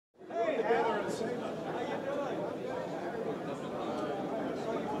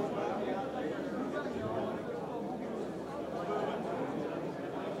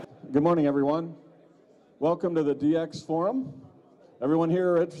Good morning, everyone. Welcome to the DX Forum. Everyone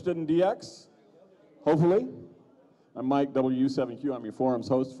here interested in DX? Hopefully. I'm Mike, W7Q. I'm your forum's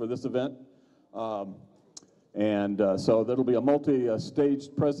host for this event. So that'll be a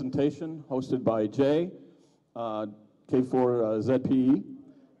multi-staged presentation hosted by Jay, K4ZPE,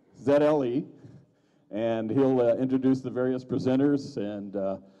 ZLE, and he'll introduce the various presenters, and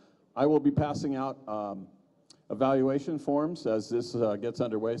I will be passing out evaluation forms as this gets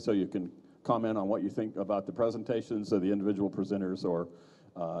underway, so you can comment on what you think about the presentations of the individual presenters, or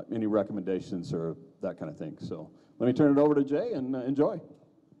any recommendations or that kind of thing. So let me turn it over to Jay and enjoy.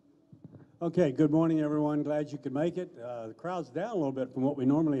 Okay, good morning, everyone. Glad you could make it. The crowd's down a little bit from what we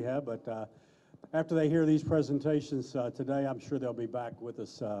normally have, but after they hear these presentations today, I'm sure they'll be back with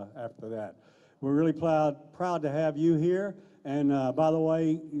us after that. We're really proud to have you here. And by the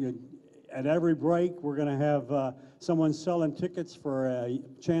way, at every break, we're going to have someone selling tickets for a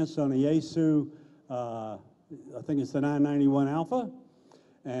chance on the Yaesu, I think it's the 991 Alpha.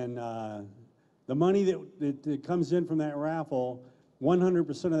 And the money that comes in from that raffle,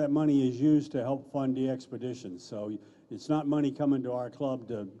 100% of that money is used to help fund the expedition. So it's not money coming to our club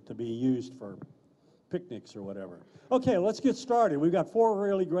to be used for picnics or whatever. Okay, let's get started. We've got 4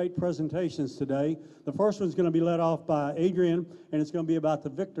 really great presentations today. The first one's going to be led off by Adrian, and it's going to be about the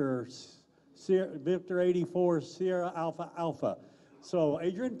Victor 84 Sierra Alpha Alpha. So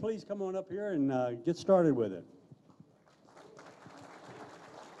Adrian, please come on up here and get started with it.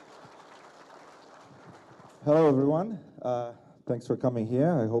 Hello, everyone. Thanks for coming here.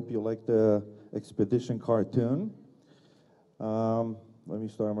 I hope you like the expedition cartoon. Let me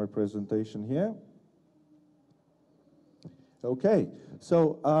start my presentation here. Okay,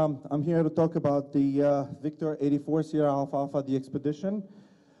 so I'm here to talk about the Victor 84 Sierra Alpha Alpha, the expedition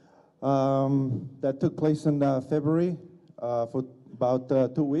that took place in February for about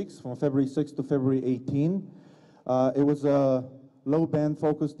 2 weeks, from February 6 to February 18. It was a low-band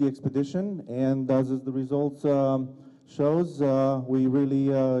focused expedition, and as the results shows, we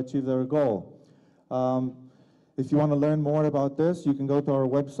really achieved our goal. If you want to learn more about this, you can go to our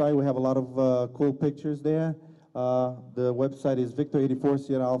website. We have a lot of cool pictures there. The website is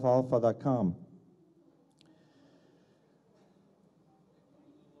victor84sierraalpha.com.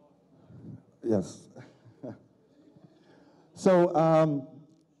 Yes. So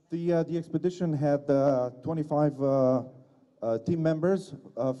the expedition had 25 team members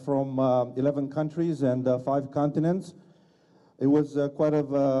from 11 countries and 5 continents. It was quite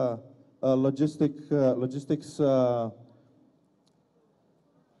a logistics.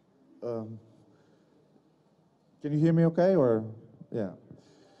 Can you hear me okay, or, yeah?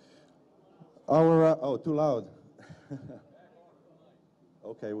 Our, oh, too loud.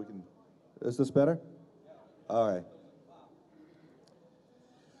 Okay, we can, is this better? All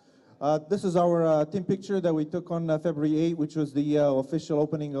right. This is our team picture that we took on February 8, which was the official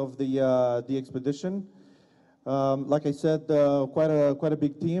opening of the expedition. Like I said, quite a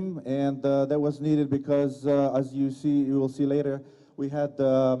big team, and that was needed because, as you will see later, we had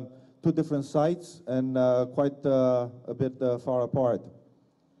 2 different sites and quite a bit far apart.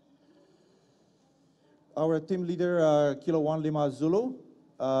 Our team leader, Kilo 1 Lima Zulu,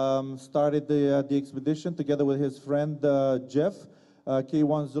 started the expedition together with his friend Jeff,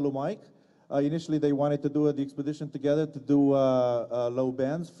 K1 Zulu Mike. Initially, they wanted to do the expedition together to do low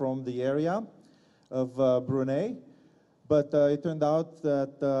bands from the area of Brunei, but it turned out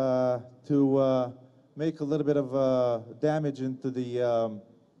that to make a little bit of damage into the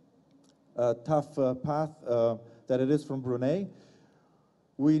tough path that it is from Brunei,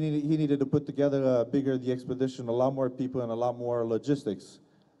 he needed to put together the expedition, a lot more people and a lot more logistics.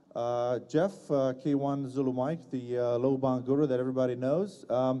 Jeff, K1 Zulu Mike, the low band guru that everybody knows,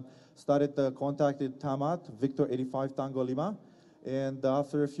 started contacted Tamat, Victor 85 Tango Lima, and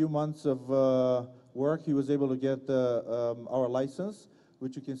after a few months of work, he was able to get our license,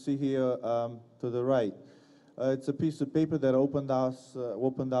 which you can see here to the right. It's a piece of paper that opened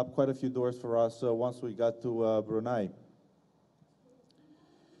up quite a few doors for us once we got to Brunei.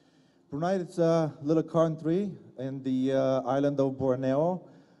 Brunei is a little country in the island of Borneo.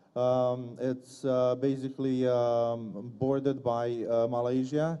 It's basically bordered by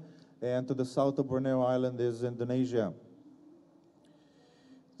Malaysia, and to the south of Borneo Island is Indonesia.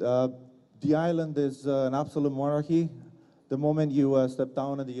 The island is an absolute monarchy. The moment you step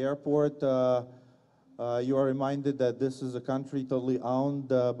down at the airport, you are reminded that this is a country totally owned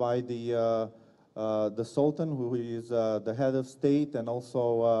by the Sultan, who is the head of state and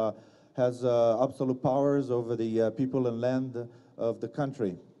also has absolute powers over the people and land of the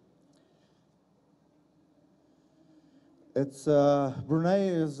country. Brunei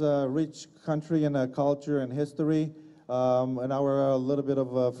is a rich country in culture and history. In our little bit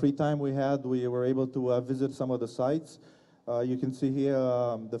of free time we had, we were able to visit some of the sites. You can see here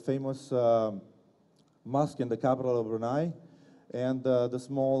the famous mosque in the capital of Brunei, and the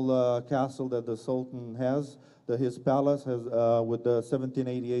small castle that the Sultan has. His palace has with the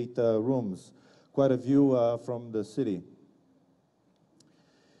 1788 rooms. Quite a view from the city.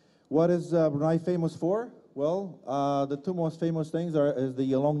 What is Brunei famous for? Well, the two most famous things is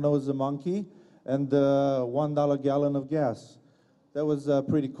the long-nosed monkey and the $1 gallon of gas. That was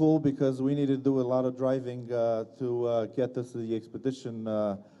pretty cool because we needed to do a lot of driving to get the expedition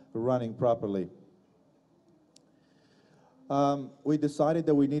running properly. We decided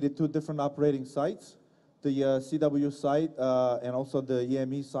that we needed two different operating sites, the CW site and also the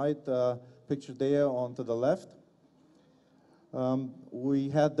EME site pictured there on to the left. We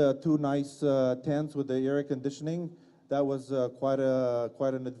had two nice tents with the air conditioning. That was quite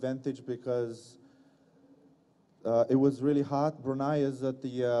an advantage because it was really hot. Brunei is at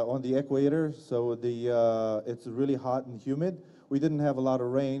on the equator, so it's really hot and humid. We didn't have a lot of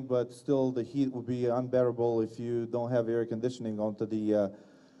rain, but still the heat would be unbearable if you don't have air conditioning onto the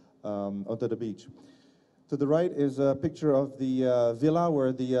beach. To the right is a picture of the villa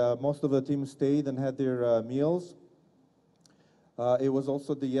where most of the team stayed and had their meals. It was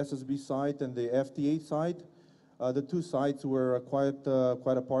also the SSB site and the FTA site. The two sites were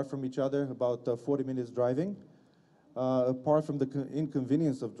quite apart from each other, about 40 minutes driving. Apart from the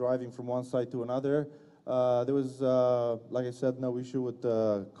inconvenience of driving from one site to another, there was, like I said, no issue with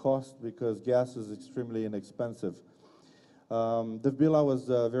cost because gas is extremely inexpensive. The villa was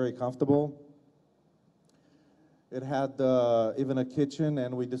very comfortable. It had even a kitchen,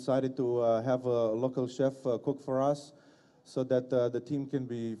 and we decided to have a local chef cook for us so that the team can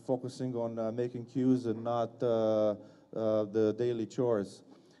be focusing on making cues and not the daily chores.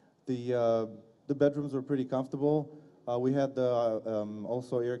 The bedrooms were pretty comfortable. We had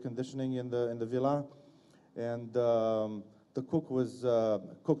also air conditioning in the villa, and the cook was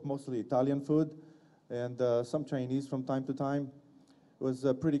cooked mostly Italian food and some Chinese from time to time. It was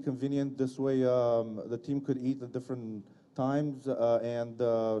pretty convenient. This way the team could eat at different times and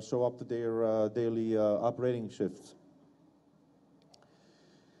show up to their daily operating shifts.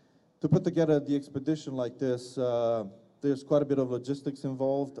 To put together the expedition like this, there's quite a bit of logistics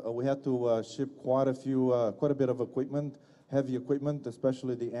involved. We had to ship quite a bit of equipment, heavy equipment,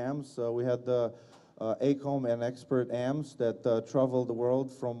 especially the AMs. We had the ACOM and expert AMs that traveled the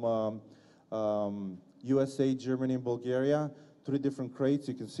world from USA, Germany, and Bulgaria. 3 different crates.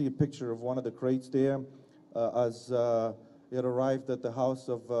 You can see a picture of one of the crates there as it arrived at the house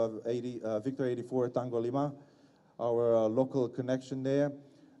of Victor 84 Tango Lima, our local connection there.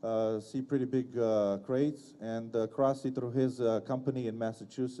 See pretty big crates, and Krasi through his company in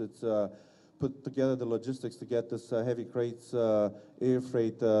Massachusetts put together the logistics to get this heavy crates air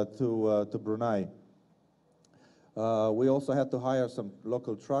freight to Brunei. We also had to hire some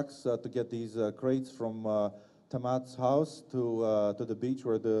local trucks to get these crates from Tamat's house to the beach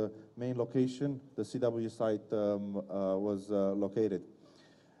where the main location, the CW site, was located.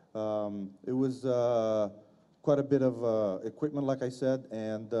 It was quite a bit of equipment, like I said,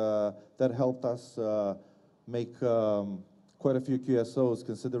 and that helped us make quite a few QSOs,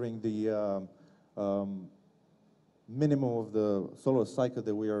 considering the minimum of the solar cycle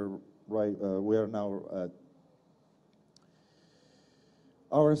that we are now at.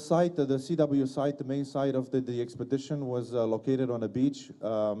 Our site, the CW site, the main site of the expedition, was located on a beach.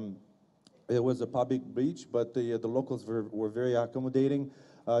 It was a public beach, but the locals were very accommodating.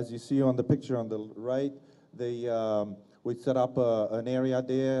 As you see on the picture on the right, we set up an area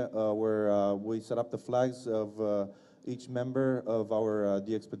there where we set up the flags of each member of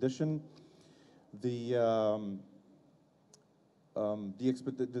the expedition. The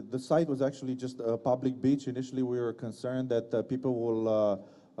site was actually just a public beach. Initially, we were concerned that people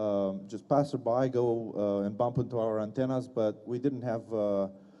will just pass by, go and bump into our antennas, but we didn't have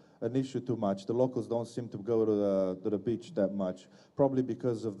an issue too much. The locals don't seem to go to the beach that much, probably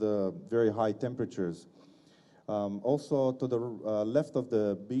because of the very high temperatures. Also, to the left of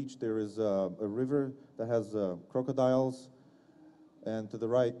the beach, there is a river that has crocodiles, and to the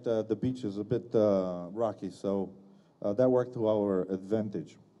right, the beach is a bit rocky, so that worked to our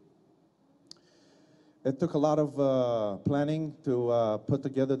advantage. It took a lot of planning to put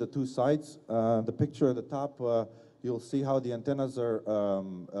together the two sites. The picture at the top, you'll see how the antennas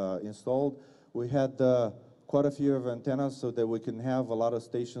are installed. We had quite a few of antennas so that we can have a lot of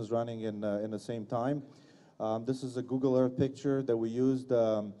stations running in the same time. This is a Google Earth picture that we used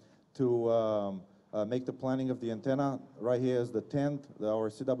to make the planning of the antenna. Right here is the tent, our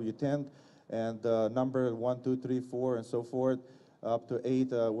CW tent, and number 1, 2, 3, 4, and so forth, up to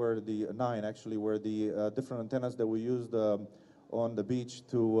 8, were the 9 actually, were the different antennas that we used on the beach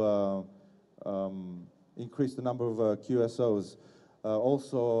to increase the number of QSOs.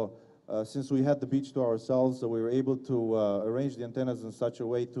 Also, since we had the beach to ourselves, we were able to arrange the antennas in such a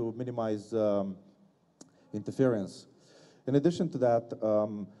way to minimize interference. In addition to that,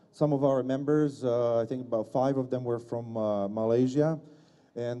 some of our members, I think about 5 of them were from Malaysia,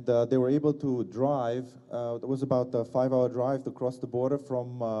 and they were able to drive. It was about a 5-hour drive to cross the border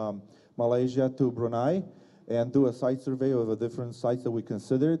from Malaysia to Brunei and do a site survey of the different sites that we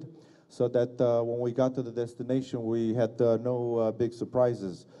considered, so that when we got to the destination, we had no big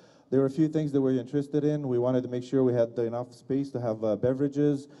surprises. There were a few things that we were interested in. We wanted to make sure we had enough space to have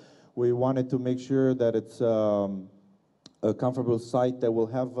beverages. We wanted to make sure that it's a comfortable site that will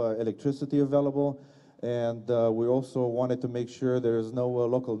have electricity available, and we also wanted to make sure there is no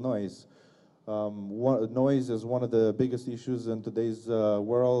local noise. Noise is one of the biggest issues in today's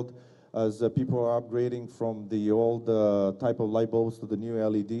world, as people are upgrading from the old type of light bulbs to the new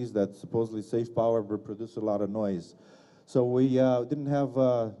LEDs that supposedly save power but produce a lot of noise. So we didn't have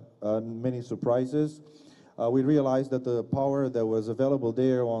many surprises. We realized that the power that was available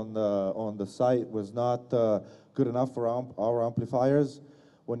there on the site was not good enough for our amplifiers.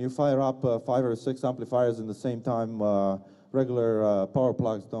 When you fire up 5 or 6 amplifiers in the same time, regular power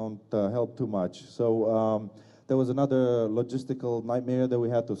plugs don't help too much. So there was another logistical nightmare that we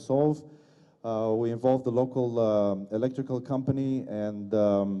had to solve. We involved the local electrical company,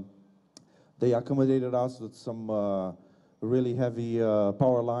 and they accommodated us with some really heavy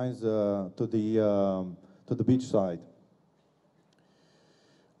power lines to the beach side.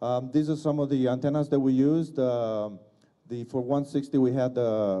 These are some of the antennas that we used. For 160, we had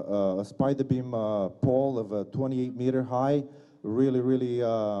a spider beam pole of 28 meter high, really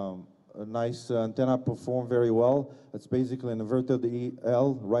a nice antenna, performed very well. It's basically an inverted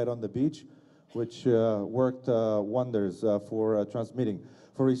EL right on the beach, which worked wonders for transmitting.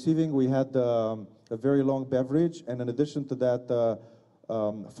 For receiving, we had a very long beverage, and in addition to that,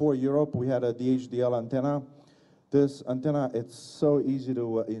 for Europe, we had a DHDL antenna. This antenna, it's so easy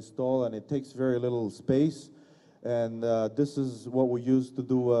to install, and it takes very little space. And this is what we use to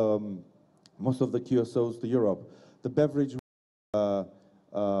do most of the QSOs to Europe. The beverage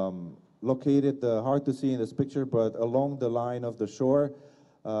located, hard to see in this picture, but along the line of the shore,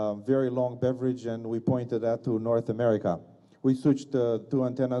 very long beverage, and we pointed that to North America. We switched 2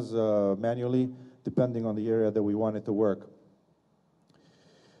 antennas manually, depending on the area that we wanted to work.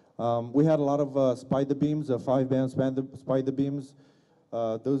 We had a lot of spider beams, 5-band spider beams.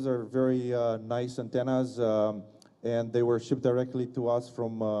 Those are very nice antennas, and they were shipped directly to us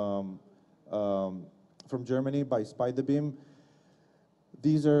from Germany by Spider Beam.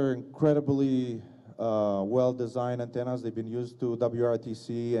 These are incredibly well-designed antennas. They've been used to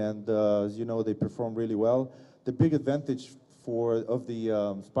WRTC, and as you know, they perform really well. The big advantage of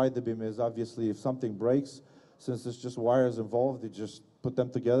the Spider Beam is obviously if something breaks, since there's just wires involved, you just put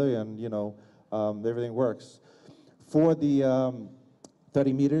them together and, you know, everything works. For the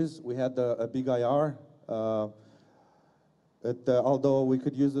 30 meters, we had a big IR. Although we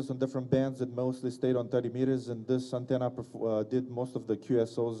could use this on different bands, it mostly stayed on 30 meters, and this antenna did most of the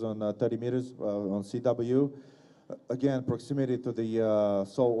QSOs on 30 meters on CW. Again, proximity to the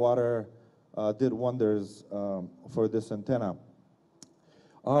salt water did wonders for this antenna.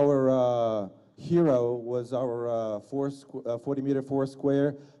 Our hero was our 40-meter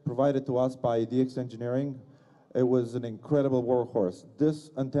 4-square provided to us by DX Engineering. It was an incredible workhorse. This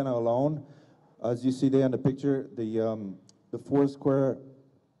antenna alone, as you see there in the picture, the 4-square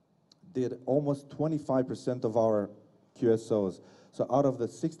did almost 25% of our QSOs. So out of the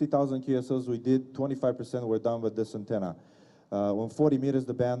 60,000 QSOs we did, 25% were done with this antenna. On 40 meters,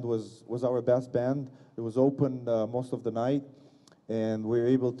 the band was our best band. It was open most of the night, and we were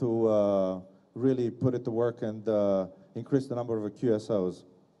able to really put it to work and increase the number of QSOs.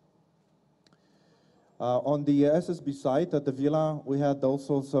 On the SSB site at the villa, we had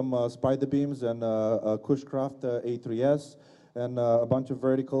also some spider beams and a Cushcraft A3S and a bunch of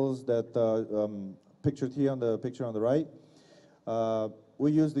verticals that pictured here on the picture on the right.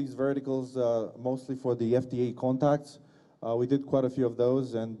 We use these verticals mostly for the FTA contacts. We did quite a few of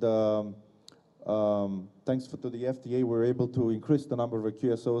those, and thanks to the FTA, we were able to increase the number of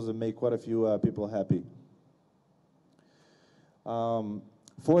QSOs and make quite a few people happy.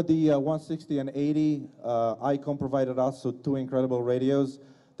 For the 160 and 80, ICOM provided us with 2 incredible radios,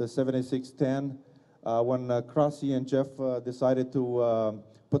 the 7610. When Krasi and Jeff decided to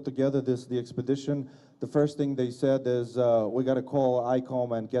put together the expedition, the first thing they said is, we got to call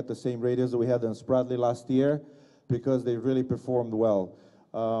ICOM and get the same radios that we had in Spratly last year, because they really performed well.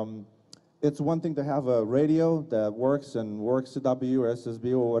 It's one thing to have a radio that works and works CW or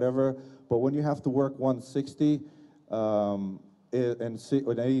SSB or whatever, but when you have to work 160 and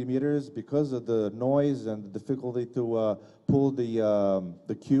 80 meters, because of the noise and the difficulty to pull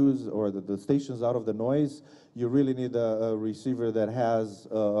the cues or the stations out of the noise, you really need a receiver that has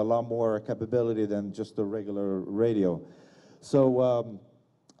a lot more capability than just a regular radio. So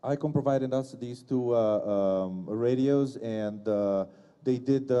ICOM provided us these two radios, and they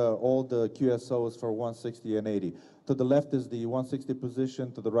did all the QSOs for 160 and 80. To the left is the 160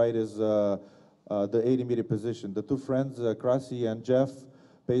 position, to the right is the 80-meter position. The two friends, Krasi and Jeff,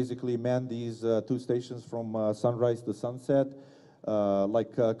 basically manned these two stations from sunrise to sunset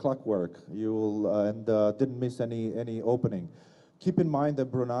like clockwork. And didn't miss any opening. Keep in mind that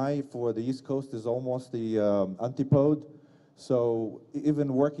Brunei for the East Coast is almost the antipode, so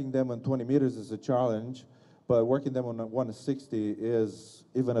even working them on 20 meters is a challenge, but working them on 160 is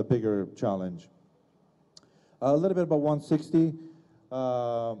even a bigger challenge. A little bit about 160.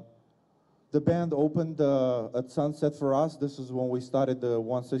 The band opened at sunset for us. This is when we started the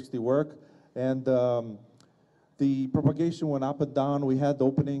 160 work, and the propagation went up and down. We had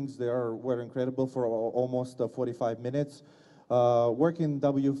openings. They were incredible for almost 45 minutes. Working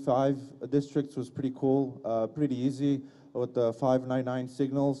W5 districts was pretty cool, pretty easy with 599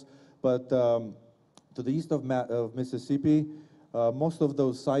 signals, but to the east of Mississippi, most of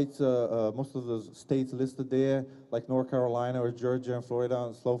those sites, most of those states listed there, like North Carolina or Georgia and Florida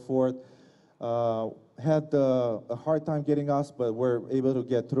and so forth, had a hard time getting us, but were able to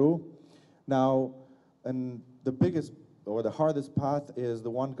get through. Now, and the biggest or the hardest path is the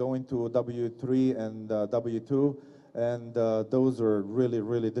one going to W3 and W2, and those are really,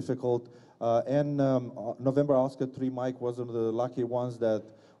 really difficult. And November Oscar 3 Mike was one of the lucky ones that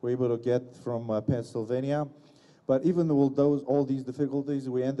were able to get from Pennsylvania. But even with all these difficulties,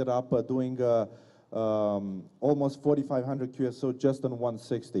 we ended up doing almost 4,500 QSO just on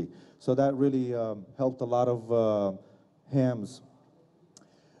 160. So that really helped a lot of hams.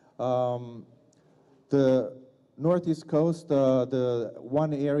 The Northeast Coast, the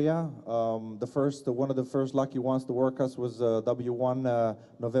one area, one of the first lucky ones to work us was W1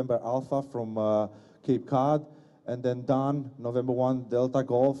 November Alpha from Cape Cod, and then Don, November 1 Delta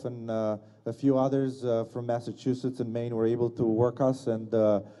Golf, and a few others from Massachusetts and Maine were able to work us, and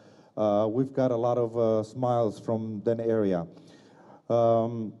we've got a lot of smiles from that area.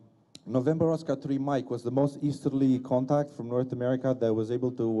 November Oscar 3 Mike was the most easterly contact from North America that was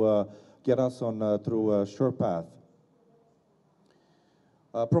able to get us on through a short path.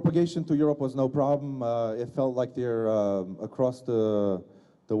 Propagation to Europe was no problem. It felt like they're across the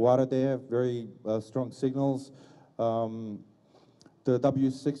water there, very strong signals. The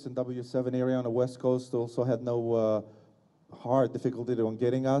W6 and W7 area on the West Coast also had no hard difficulty on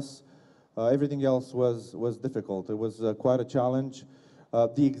getting us. Everything else was difficult. It was quite a challenge.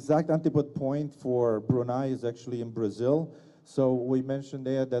 The exact antipode point for Brunei is actually in Brazil. So we mentioned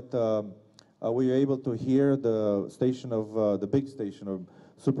there that we were able to hear the station of the big station or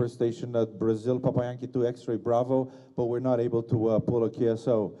super station at Brazil, Papa Yankee 2 X-ray Bravo, but we're not able to pull a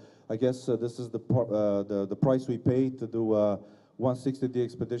QSO. I guess this is the price we paid to do 160D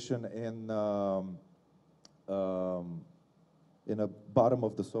expedition in a bottom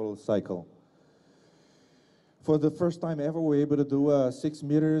of the solar cycle. For the first time ever, we were able to do 6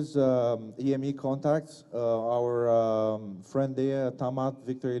 meters EME contacts. Our friend there, Tamat,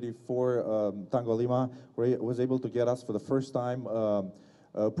 Victor 84, Tango Lima, was able to get us for the first time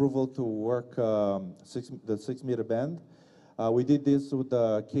approval to work the 6 meter band. We did this with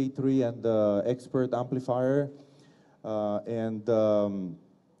the K3 and the Expert amplifier, and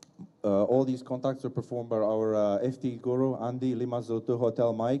all these contacts are performed by our FT guru, Andy Lima Zulu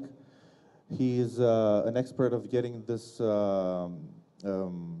Hotel Mike. He is an expert of getting this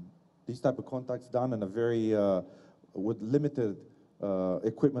these type of contacts done in a very with limited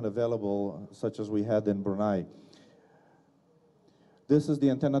equipment available, such as we had in Brunei. This is the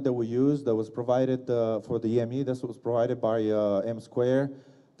antenna that we used that was provided for the EME. This was provided by M Square.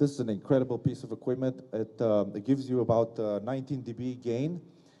 This is an incredible piece of equipment. It gives you about 19 dB gain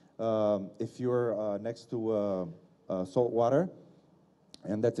if you're next to salt water.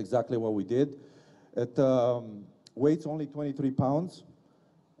 And that's exactly what we did. It weighs only 23 pounds,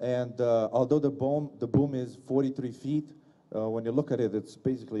 and although the boom is 43 feet, when you look at it, it's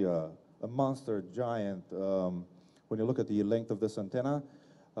basically a monster giant when you look at the length of this antenna.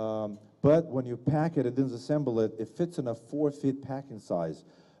 but when you pack it and then assemble it, it fits in a 4-foot packing size.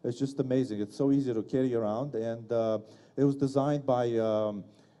 It's just amazing. It's so easy to carry around, and it was designed by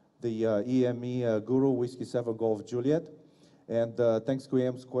the EME guru, Whiskey 7 Golf Juliet, and thanks to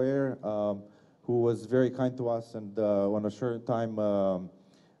AM Square, who was very kind to us, and on a short time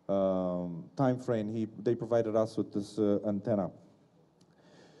frame, they provided us with this antenna.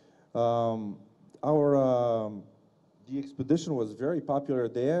 The expedition was very popular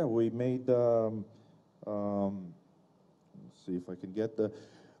there. We made, let's see if I can get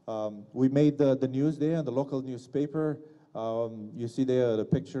we made the news there in the local newspaper. You see there the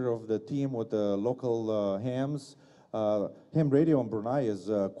picture of the team with the local hams. Ham radio in Brunei is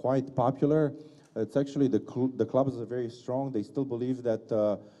quite popular. It's actually, the clubs are very strong. They still believe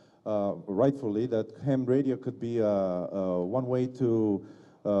that, rightfully, that ham radio could be one way to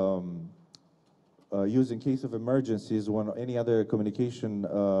use in case of emergencies when any other communication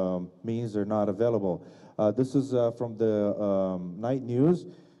means are not available. This is from the night news.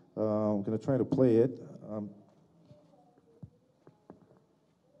 I'm going to try to play it.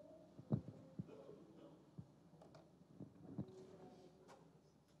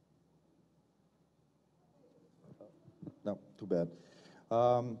 No, too bad.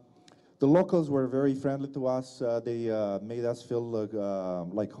 The locals were very friendly to us. They made us feel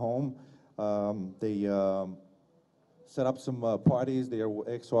like home. They set up some parties. Their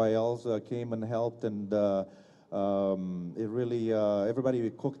XYLs came and helped, and it really everybody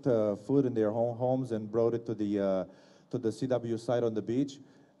cooked food in their homes and brought it to the CW site on the beach.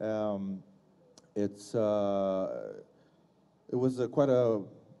 It was quite of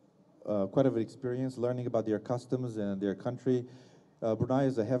an experience learning about their customs and their country. Brunei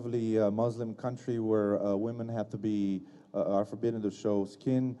is a heavily Muslim country where women have to be are forbidden to show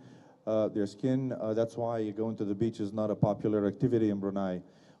their skin. That's why going to the beach is not a popular activity in Brunei.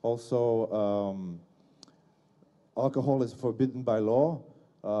 Also, alcohol is forbidden by law.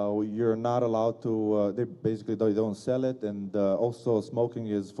 You're not allowed to, they don't sell it, and also smoking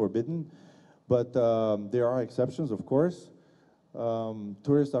is forbidden. But there are exceptions, of course.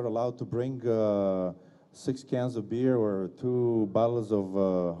 Tourists are allowed to bring 6 cans of beer or 2 bottles of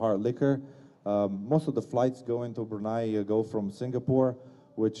hard liquor. Most of the flights going to Brunei go from Singapore,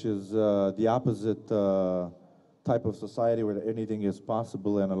 which is the opposite type of society where anything is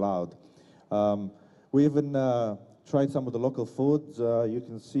possible and allowed. We even tried some of the local foods. You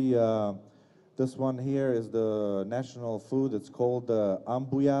can see this one here is the national food. It's called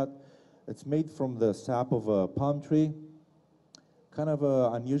ambuyat. It's made from the sap of a palm tree. Kind of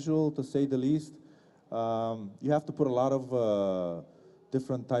unusual, to say the least. You have to put a lot of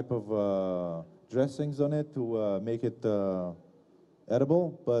different type of dressings on it to make it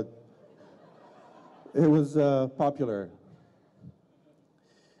edible, but it was popular.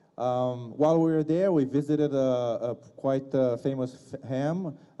 While we were there, we visited a quite famous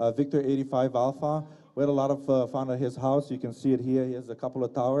ham, Victor 85 Alpha. We had a lot of fun at his house. You can see it here. He has a couple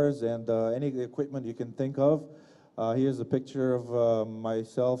of towers and any equipment you can think of. Here's a picture of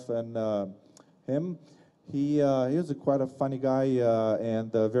myself and him. He is quite a funny guy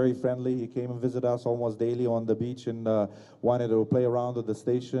and very friendly. He came and visited us almost daily on the beach and wanted to play around with the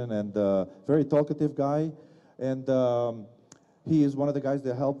station, and very talkative guy. And he is one of the guys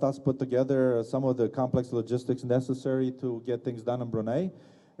that helped us put together some of the complex logistics necessary to get things done in Brunei.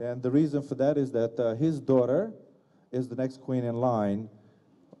 And the reason for that is that his daughter is the next queen in line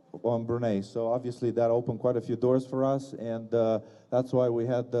on Brunei. So obviously that opened quite a few doors for us, and that's why we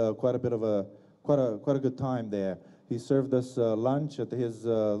had quite a good time there. He served us lunch at his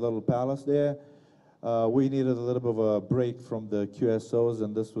little palace there. We needed a little bit of a break from the QSOs,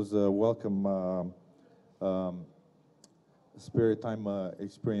 and this was a welcome spirit time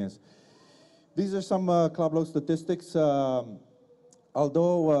experience. These are some Club Low statistics.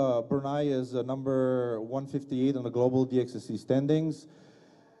 Although Brunei is number 158 on the global DXSC standings,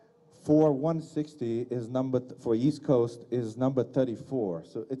 160 is for East Coast is number 34.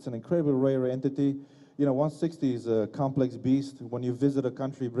 So it's an incredibly rare entity. You know, 160 is a complex beast. When you visit a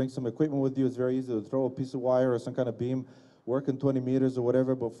country, bring some equipment with you. It's very easy to throw a piece of wire or some kind of beam, work in 20 meters or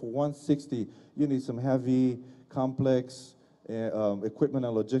whatever. But for 160, you need some heavy, complex equipment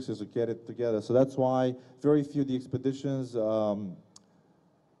and logistics to get it together. So that's why very few of the expeditions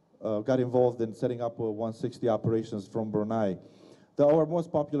got involved in setting up 160 operations from Brunei. Our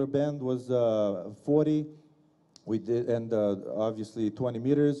most popular band was 40. We did, and obviously 20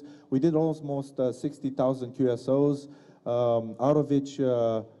 meters. We did almost 60,000 QSOs, out of which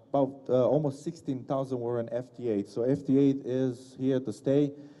about almost 16,000 were in FT8. So FT8 is here to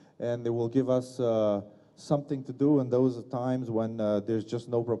stay, and it will give us something to do in those times when there's just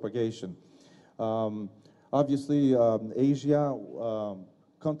no propagation. Obviously, Asia,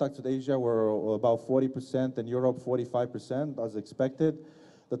 contacts with Asia were about 40%, and Europe 45%, as expected.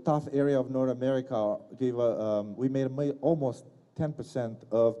 The tough area of North America gave we made almost 10%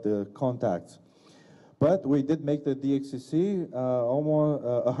 of the contacts. But we did make the DXCC almost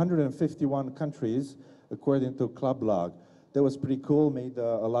 151 countries, according to Club Log. That was pretty cool, made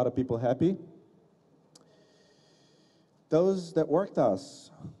a lot of people happy. Those that worked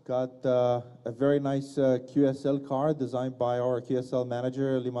us got a very nice QSL card designed by our QSL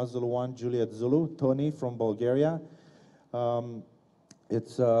manager, Lima Zulu 1 Juliet Zulu, Tony from Bulgaria.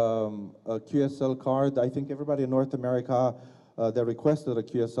 It's a QSL card. I think everybody in North America that requested a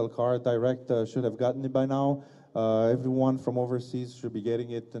QSL card direct should have gotten it by now. Everyone from overseas should be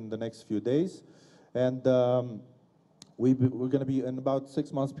getting it in the next few days. And we're going to be, in about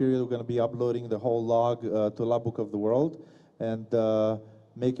 6 months period, we're going to be uploading the whole log to Logbook of the World and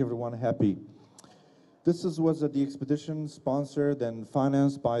make everyone happy. This was the expedition sponsored and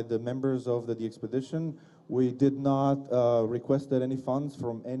financed by the members of the expedition. We did not request any funds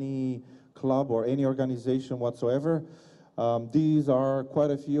from any club or any organization whatsoever. These are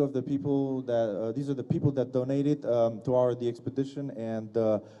quite a few of the people that, these are the people that donated to the expedition, and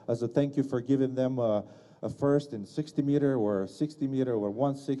as a thank you for giving them a first in 60 meter or 60 meter or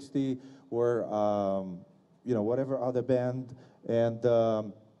 160 or you know, whatever other band. And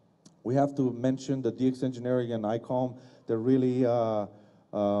we have to mention the DX Engineering and ICOM that really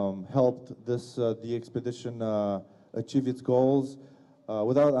helped this the expedition achieve its goals.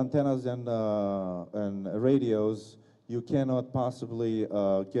 Without antennas and radios, you cannot possibly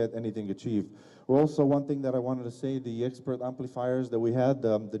get anything achieved. Also, one thing that I wanted to say, the expert amplifiers that we had,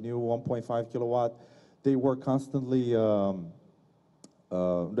 the new 1.5 kilowatt, they work constantly, they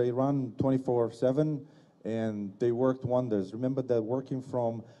run 24/7, and they worked wonders. Remember that working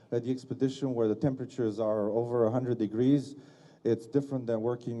from the expedition where the temperatures are over 100 degrees, it's different than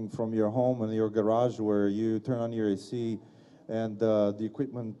working from your home and your garage where you turn on your AC and the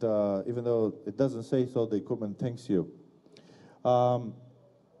equipment, even though it doesn't say so, the equipment thanks you.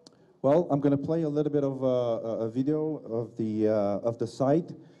 Well, I'm going to play a little bit of a video of the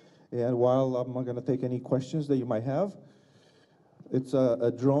site, and while I'm not going to take any questions that you might have, it's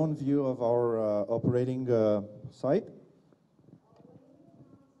a drone view of our operating site.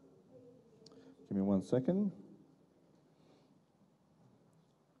 Give me 1 second.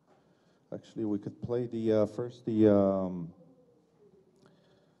 Actually, we could play the first the.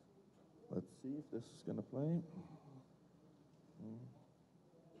 Let's see if this is going to play.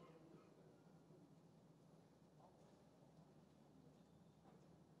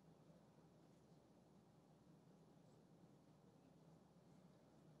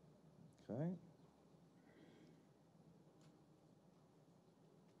 Okay.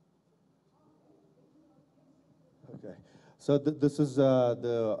 Okay. So this is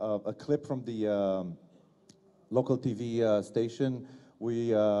a clip from the local TV station.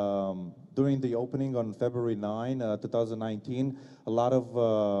 We during the opening on February 9, 2019, a lot of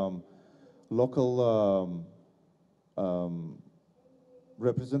local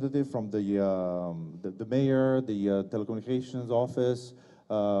representative from the mayor, the telecommunications office,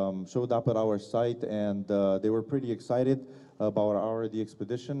 showed up at our site, and they were pretty excited about the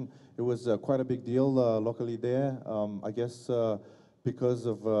expedition. It was quite a big deal locally there. I guess because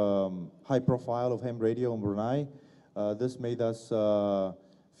of high profile of ham radio in Brunei, this made us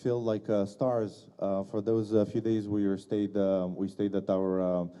feel like stars for those few days we stayed at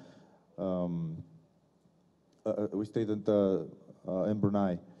our in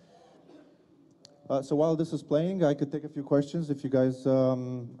Brunei. So while this is playing, I could take a few questions if you guys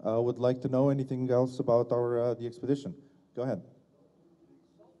would like to know anything else about the expedition. Go ahead.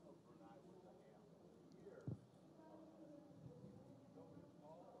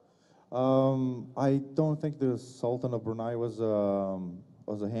 I don't think the Sultan of Brunei was a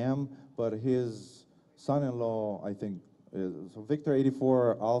ham, but his son-in-law, I think, is so Victor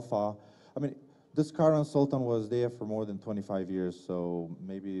 84 Alpha. I mean, this current Sultan was there for more than 25 years, so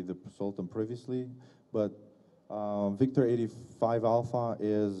maybe the Sultan previously, but Victor 85 Alpha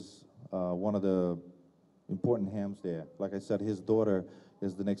is one of the important hams there. Like I said, his daughter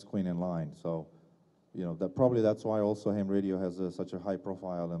is the next queen in line, so you know that's why also ham radio has such a high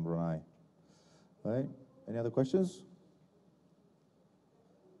profile in Brunei. All right? Any other questions?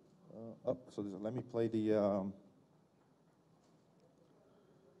 Let me play the.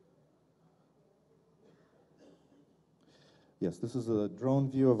 Yes, this is a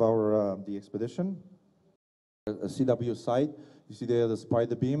drone view of the expedition. A CW site. You see there the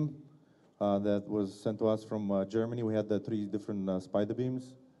spider beam. that was sent to us from Germany. We had the 3 different spider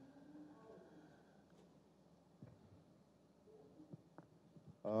beams.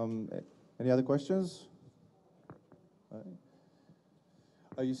 Any other questions?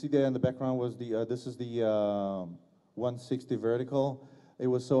 You see there in the background was the, this is the 160 vertical. It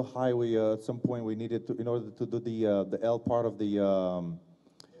was so high, we at some point we needed to, in order to do the L part of the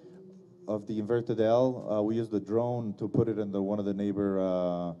inverted L, we used the drone to put it in one of the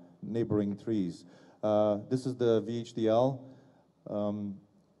neighboring trees. This is the VHDL.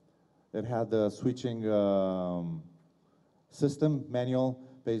 It had the switching system manual.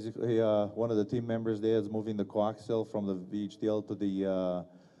 Basically, one of the team members there is moving the coaxial from the VHDL to the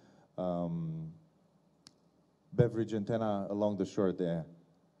beverage antenna along the shore there.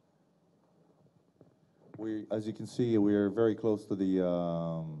 As you can see, we are very close to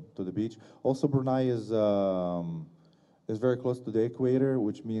the beach. Also, Brunei is very close to the equator,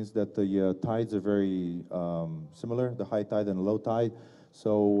 which means that the tides are very similar, the high tide and low tide.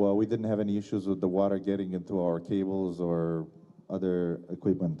 So we didn't have any issues with the water getting into our cables or other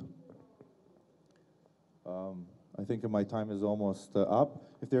equipment. I think my time is almost up.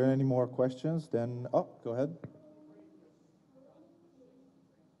 If there are any more questions, then, oh, go ahead.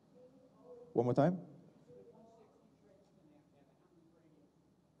 One more time.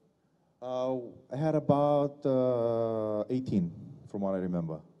 I had about 18, from what I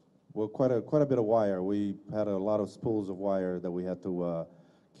remember. Well, quite a bit of wire. We had a lot of spools of wire that we had to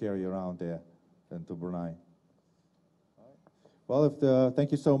carry around there into Brunei. Well,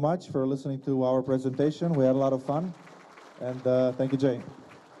 thank you so much for listening to our presentation. We had a lot of fun, and thank you, Jay.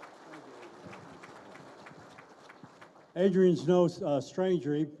 Adrian's no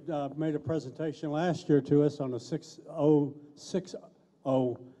stranger. He made a presentation last year to us on the 6060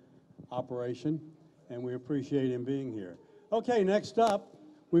 operation, and we appreciate him being here. Okay, next up,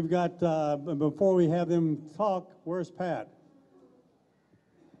 we've got, before we have them talk, where's Pat?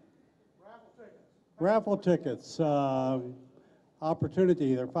 Raffle tickets.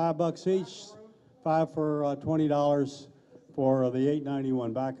 Opportunity. They're $5 each, 5 for $20 for the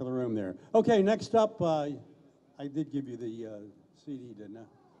 $8.91 back of the room there. Okay, next up, I did give you the CD, didn't I?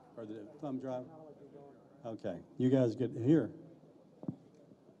 Or the thumb drive? Okay, you guys get here.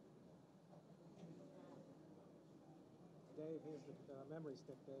 Dave, here's the memory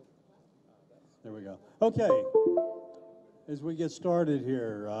stick, Dave. There we go. Okay, as we get started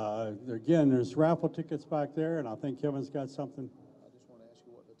here, again, there's raffle tickets back there, and I think Kevin's got something. I just want to ask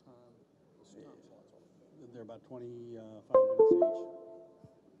you what the time slots are. They're about 25 minutes each.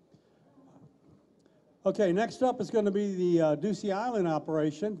 Okay, next up is going to be the Ducey Island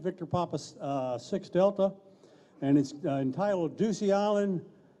operation, Victor Papa 6 Delta, and it's entitled Ducey Island,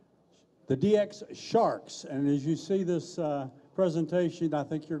 the DX Sharks. And as you see this presentation, I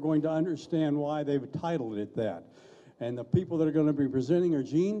think you're going to understand why they've titled it that. And the people that are going to be presenting are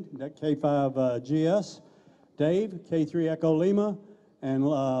Gene, K5GS, Dave, K3 Echo Lima, and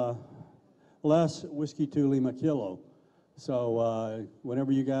Les, Whiskey 2 Lima Kilo. So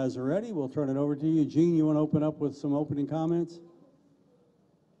whenever you guys are ready, we'll turn it over to you. Gene, you want to open up with some opening comments?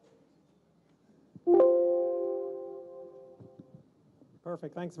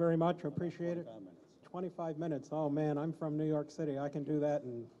 Perfect. Thanks very much. I appreciate it. 25 minutes. Oh, man, I'm from New York City. I can do that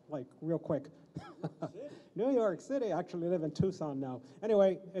in, like, real quick. New York City. I actually live in Tucson now.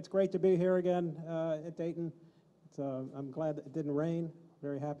 Anyway, it's great to be here again at Dayton. I'm glad that it didn't rain.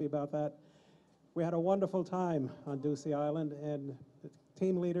 Very happy about that. We had a wonderful time on Ducey Island, and the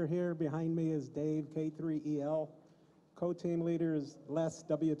team leader here behind me is Dave, K3EL. Co-team leader is Les,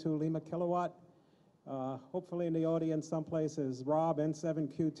 W2 Lima Kilowatt. Hopefully in the audience someplace is Rob,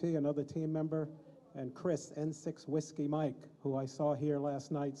 N7QT, another team member, and Chris, N6 Whiskey Mike, who I saw here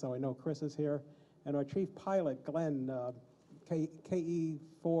last night, so I know Chris is here. And our chief pilot, Glenn,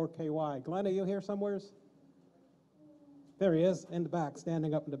 KE4KY. Glenn, are you here somewheres? There he is, in the back,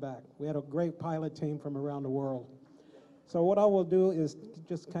 standing up in the back. We had a great pilot team from around the world. So what I will do is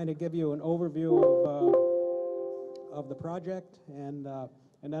just kind of give you an overview of the project, and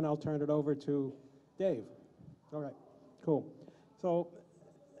then I'll turn it over to Dave. All right, cool. So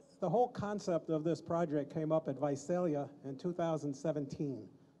the whole concept of this project came up at Visalia in 2017,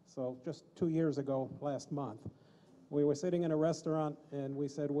 so just 2 years ago last month. We were sitting in a restaurant, and we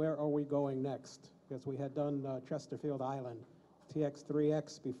said, where are we going next? Because we had done Chesterfield Island,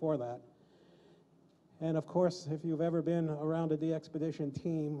 TX3X before that. And of course, if you've ever been around a DXpedition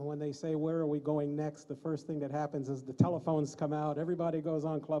team, when they say, where are we going next, the first thing that happens is the telephones come out, everybody goes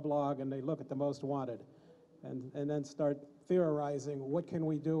on Club Log, and they look at the most wanted, and then start theorizing, what can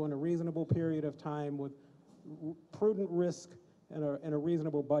we do in a reasonable period of time with prudent risk and a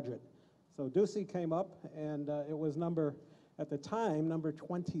reasonable budget. So Ducey came up, and it was at the time, number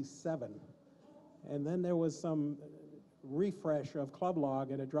 27. And then there was some refresh of Club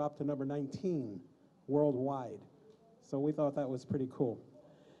Log, and it dropped to number 19 worldwide. So we thought that was pretty cool.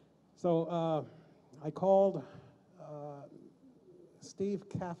 So I called Steve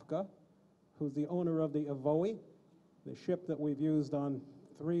Kafka, who's the owner of the Evoe, the ship that we've used on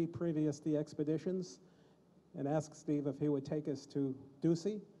 3 previous expeditions, and asked Steve if he would take us to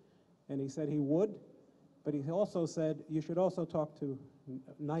Ducey. And he said he would, but he also said, you should also talk to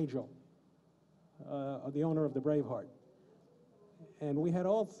Nigel, the owner of the Braveheart. And we had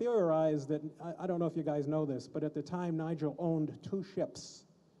all theorized that, I don't know if you guys know this, but at the time Nigel owned 2 ships.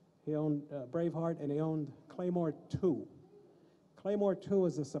 He owned Braveheart and he owned Claymore 2. Claymore 2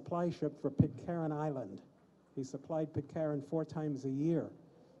 is a supply ship for Pitcairn Island. He supplied Pitcairn 4 times a year.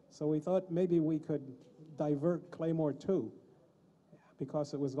 So we thought maybe we could divert Claymore 2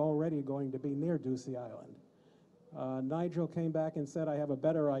 because it was already going to be near Ducey Island. Nigel came back and said, I have a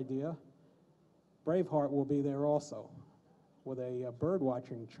better idea. Braveheart will be there also with a bird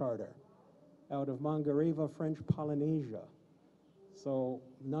watching charter out of Mangariva, French Polynesia. So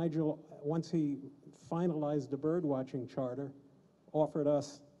Nigel, once he finalized the bird watching charter, offered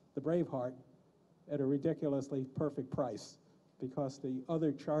us the Braveheart at a ridiculously perfect price because the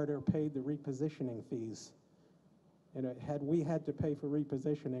other charter paid the repositioning fees. And had we had to pay for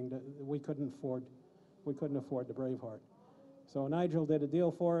repositioning, we couldn't afford the Braveheart. So Nigel did a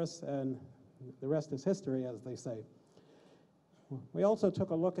deal for us, and the rest is history, as they say. We also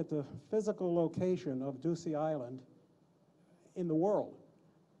took a look at the physical location of Ducey Island in the world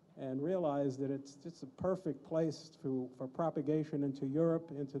and realized that it's a perfect place for propagation into Europe,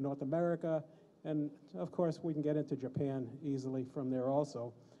 into North America, and of course we can get into Japan easily from there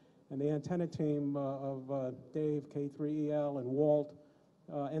also. And the antenna team of Dave, K3EL, and Walt,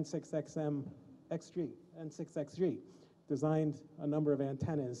 N6XM XG, N6XG, designed a number of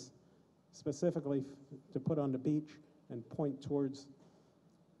antennas specifically to put on the beach and point towards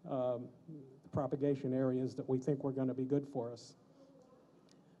the propagation areas that we think were going to be good for us.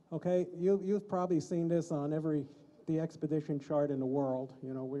 Okay, you've probably seen this on every expedition chart in the world.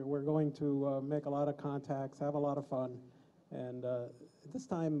 You know, we're going to make a lot of contacts, have a lot of fun, and this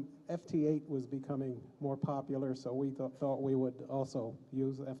time FT8 was becoming more popular, so we thought we would also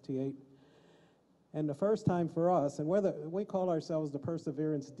use FT8. And the first time for us, and we call ourselves the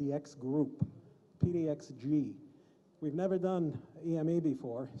Perseverance DX Group, PDXG. We've never done EME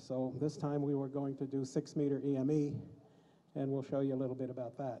before, so this time we were going to do 6-meter EME, and we'll show you a little bit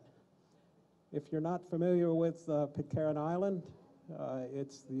about that. If you're not familiar with Pitcairn Island,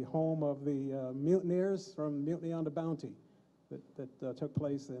 it's the home of the mutineers from Mutiny on the Bounty that took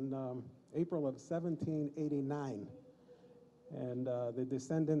place in April of 1789. And the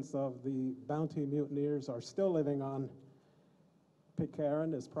descendants of the Bounty mutineers are still living on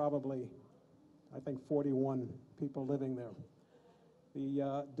Pitcairn. There's probably, I think, 41 people living there.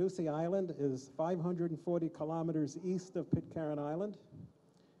 The Ducey Island is 540 kilometers east of Pitcairn Island.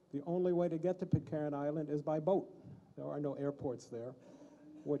 The only way to get to Pitcairn Island is by boat. There are no airports there,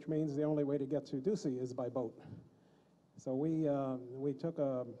 which means the only way to get to Ducey is by boat. So we took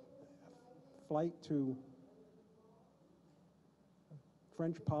a flight to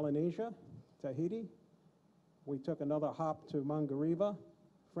French Polynesia, Tahiti. We took another hop to Mangariva,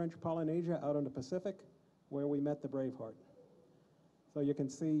 French Polynesia, out on the Pacific, where we met the Braveheart. So you can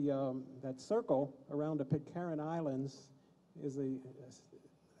see that circle around the Pitcairn Islands is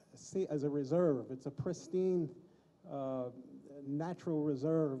a reserve. It's a pristine natural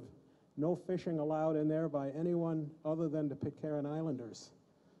reserve. No fishing allowed in there by anyone other than the Pitcairn Islanders,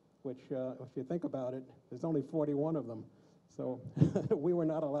 which, if you think about it, there's only 41 of them. So we were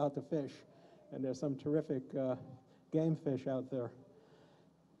not allowed to fish, and there's some terrific game fish out there.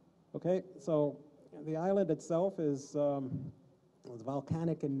 Okay, so the island itself is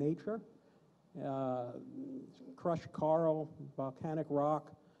volcanic in nature, crushed coral, volcanic rock.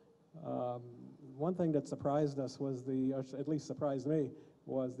 One thing that surprised us was or at least surprised me,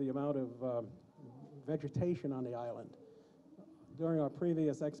 was the amount of vegetation on the island. During our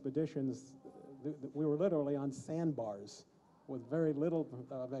previous expeditions, we were literally on sandbars with very little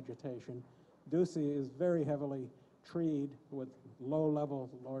vegetation. Ducey is very heavily treed with low level,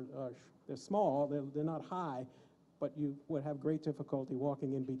 or they're small, they're not high, but you would have great difficulty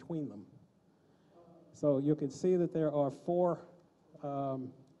walking in between them. So you can see that there are 4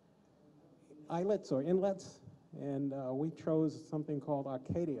 islets or inlets, and we chose something called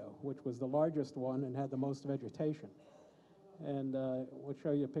Arcadia, which was the largest one and had the most vegetation. And we'll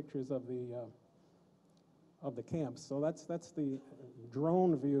show you pictures of of the camps. So that's the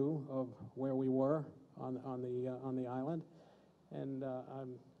drone view of where we were on the island. And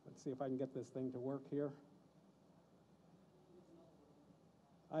let's see if I can get this thing to work here.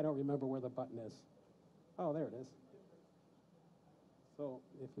 I don't remember where the button is. Oh, there it is. So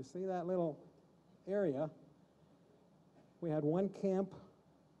if you see that little area, we had one camp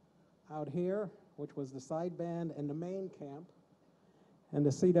out here, which was the sideband and the main camp. And the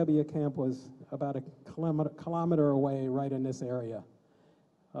CW camp was about a kilometer away right in this area.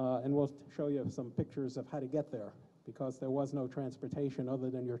 And we'll show you some pictures of how to get there, because there was no transportation other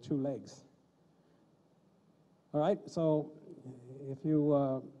than your 2 legs. All right, so if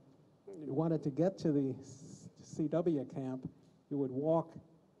you wanted to get to the CW camp, you would walk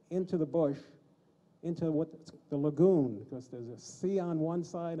into the bush, into the lagoon, because there's a sea on one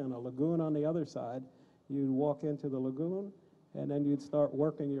side and a lagoon on the other side. You'd walk into the lagoon, and then you'd start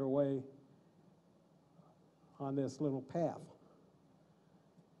working your way on this little path.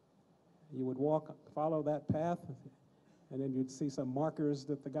 You would follow that path, and then you'd see some markers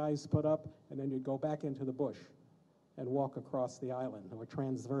that the guys put up, and then you'd go back into the bush and walk across the island, or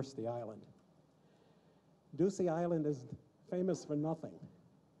transverse the island. Ducie Island is famous for nothing.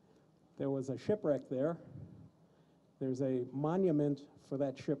 There was a shipwreck there. There's a monument for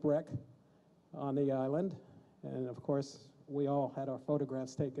that shipwreck on the island, and of course, we all had our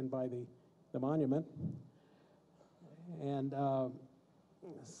photographs taken by the monument. And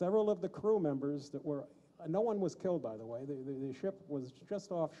several of the crew members that were, no one was killed, by the way. The ship was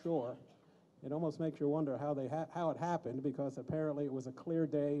just offshore. It almost makes you wonder how it happened, because apparently it was a clear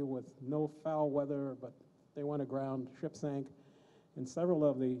day with no foul weather, but they went aground, ship sank. And several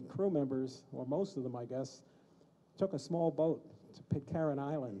of the crew members, or most of them, I guess, took a small boat to Pitcairn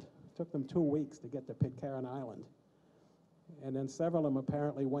Island. It took them 2 weeks to get to Pitcairn Island. And then several of them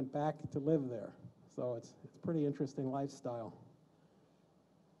apparently went back to live there. So it's a pretty interesting lifestyle.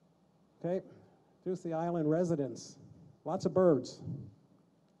 Okay, Ducie Island residents, lots of birds.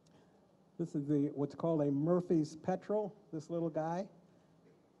 This is what's called a Murphy's petrel, this little guy.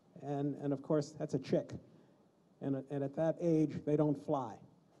 And of course, that's a chick. And at that age, they don't fly.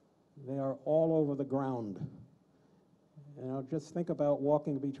 They are all over the ground. You know, just think about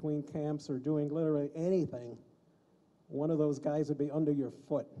walking between camps or doing literally anything. One of those guys would be under your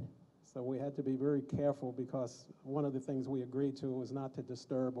foot. So we had to be very careful, because one of the things we agreed to was not to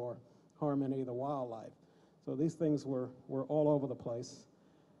disturb or harm any of the wildlife. So these things were all over the place.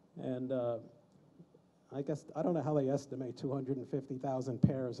 And I guess, I don't know how they estimate 250,000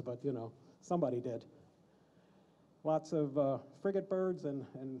 pairs, but you know, somebody did. Lots of frigate birds and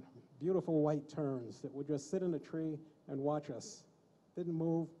beautiful white terns that would just sit in a tree and watch us. Didn't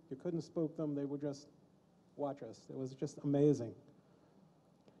move, you couldn't spook them, they would just watch us. It was just amazing.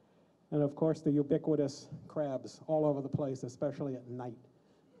 And of course, the ubiquitous crabs all over the place, especially at night,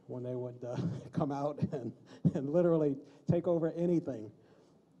 when they would come out and literally take over anything.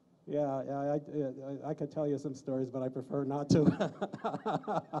 Yeah, I could tell you some stories, but I prefer not to.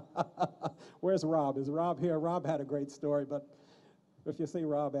 Where's Rob? Is Rob here? Rob had a great story, but if you see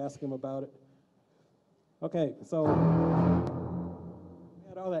Rob, ask him about it. Okay, so we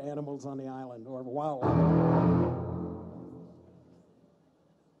had other animals on the island, or wildlife.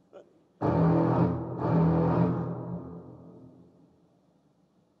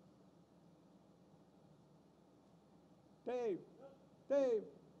 Dave,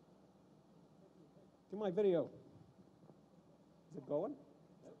 do my video. Is it going?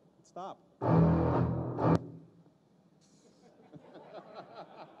 Stop.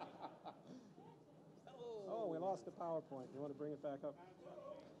 Oh, we lost the PowerPoint. You want to bring it back up?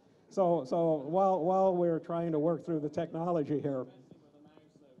 So while we're trying to work through the technology here.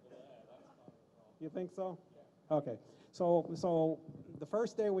 You think so? Okay. So the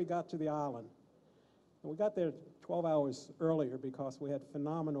first day we got to the island, we got there 12 hours earlier because we had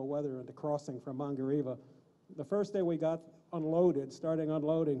phenomenal weather at the crossing from Mangariva. The first day we got unloaded, starting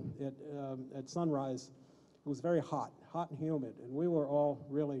unloading at sunrise, it was very hot and humid, and we were all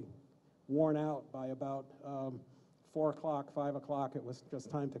really worn out by about 4 o'clock, 5 o'clock. It was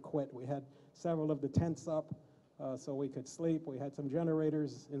just time to quit. We had several of the tents up so we could sleep. We had some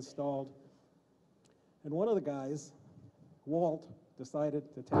generators installed. And one of the guys, Walt, decided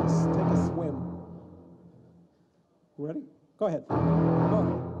to take a swim. Ready? Go ahead.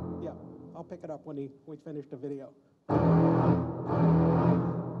 Oh, yeah, I'll pick it up when we finish the video.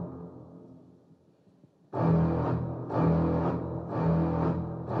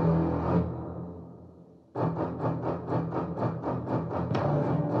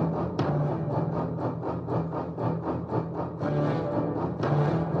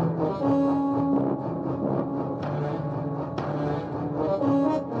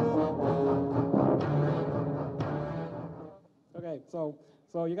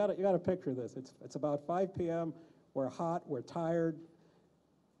 So you got to picture this. It's about 5 p.m. We're hot. We're tired.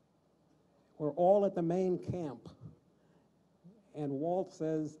 We're all at the main camp. And Walt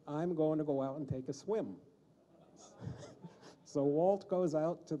says, I'm going to go out and take a swim. So Walt goes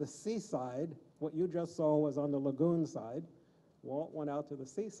out to the seaside. What you just saw was on the lagoon side. Walt went out to the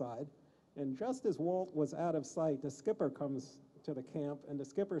seaside. And just as Walt was out of sight, the skipper comes to the camp, and the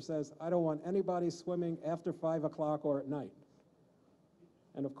skipper says, I don't want anybody swimming after 5 o'clock or at night.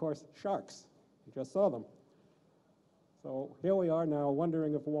 And of course, sharks. You just saw them. So here we are now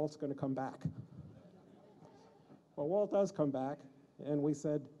wondering if Walt's going to come back. Well, Walt does come back, and we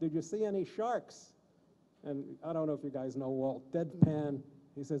said, did you see any sharks? And I don't know if you guys know Walt, deadpan.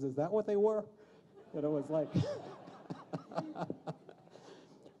 He says, is that what they were? And it was like...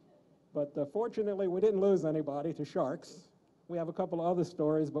 But fortunately, we didn't lose anybody to sharks. We have a couple of other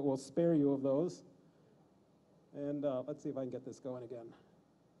stories, but we'll spare you of those. And let's see if I can get this going again.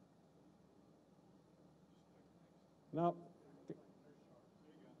 No.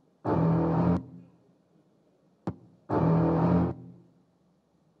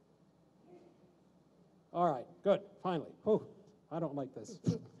 All right, good, finally. Whew, I don't like this.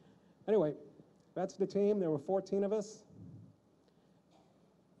 Anyway, that's the team. There were 14 of us.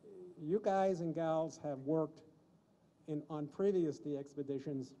 You guys and gals have worked on previous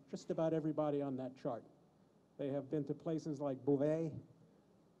expeditions, just about everybody on that chart. They have been to places like Bouvet,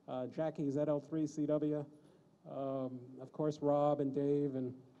 Jackie's ZL3CW, of course Rob and Dave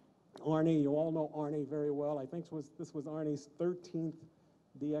and Arnie. You all know Arnie very well. I think this was Arnie's 13th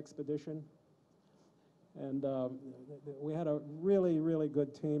expedition. And we had a really, really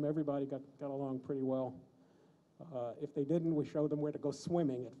good team. Everybody got along pretty well. If they didn't, we showed them where to go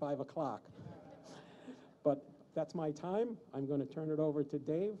swimming at 5 o'clock. But that's my time. I'm going to turn it over to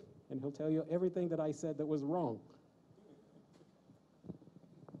Dave, and he'll tell you everything that I said that was wrong.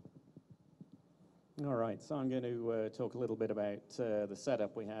 All right, so I'm going to talk a little bit about the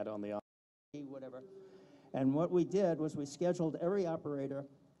setup we had on the whatever. And what we did was we scheduled every operator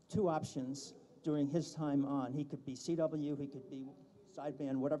 2 options during his time on. He could be CW, he could be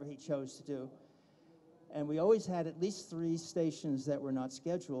sideband, whatever he chose to do. And we always had at least 3 stations that were not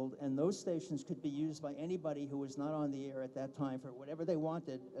scheduled, and those stations could be used by anybody who was not on the air at that time for whatever they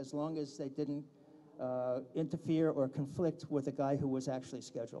wanted, as long as they didn't interfere or conflict with the guy who was actually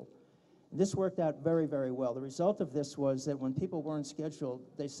scheduled. This worked out very, very well. The result of this was that when people weren't scheduled,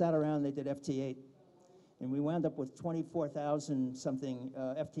 they sat around, they did FT8, and we wound up with 24,000 something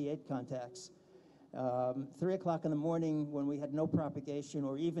FT8 contacts. 3 o'clock in the morning when we had no propagation,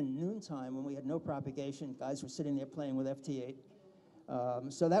 or even noontime when we had no propagation, guys were sitting there playing with FT8.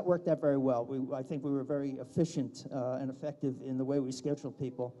 So that worked out very well. I think we were very efficient and effective in the way we scheduled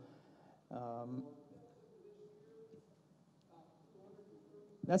people.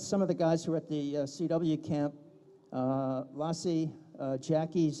 That's some of the guys who were at the CW camp. Lassie,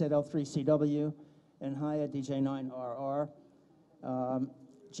 Jackie, ZL3CW, and Haya, DJ9RR.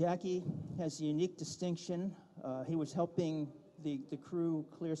 Jackie has a unique distinction. He was helping the crew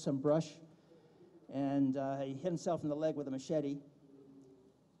clear some brush, and he hit himself in the leg with a machete.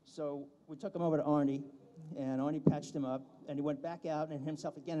 So we took him over to Arnie, and Arnie patched him up, and he went back out and hit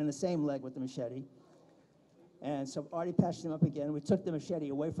himself again in the same leg with the machete. And so Arnie patched him up again. We took the machete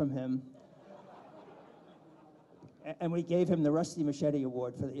away from him, and we gave him the Rusty Machete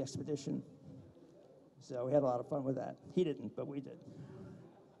Award for the expedition. So we had a lot of fun with that. He didn't, but we did.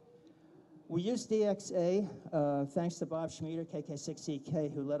 We used DXA, thanks to Bob Schmieder,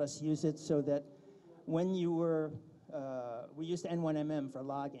 KK6EK, who let us use it so that when you were, we used N1MM for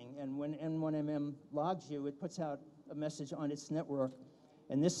logging, and when N1MM logs you, it puts out a message on its network,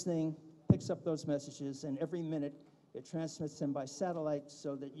 and this thing picks up those messages, and every minute it transmits them by satellite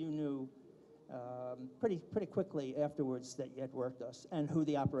so that you knew pretty quickly afterwards that you had worked us and who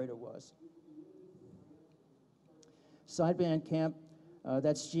the operator was. Sideband camp.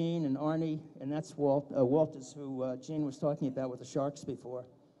 That's Gene and Arnie, and that's Walt is who Gene was talking about with the sharks before.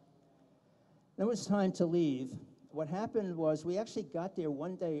 Then it was time to leave. What happened was we actually got there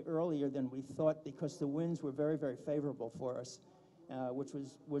 1 day earlier than we thought because the winds were very, very favorable for us, which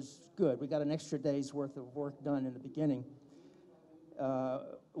was good. We got an extra day's worth of work done in the beginning.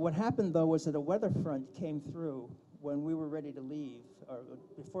 What happened, though, was that a weather front came through when we were ready to leave, or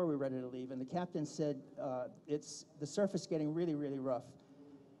before we were ready to leave, and the captain said, it's the surface getting really, really rough.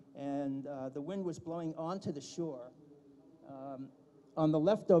 And the wind was blowing onto the shore. On the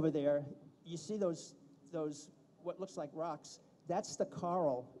left over there, you see those what looks like rocks. That's the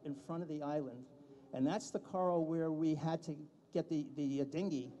coral in front of the island. And that's the coral where we had to get the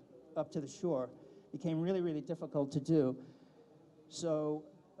dinghy up to the shore. It became really, really difficult to do. So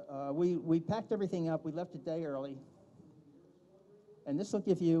we packed everything up. We left a day early. And this will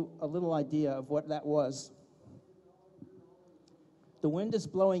give you a little idea of what that was. The wind is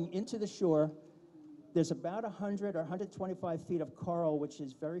blowing into the shore. There's about 100 or 125 feet of coral, which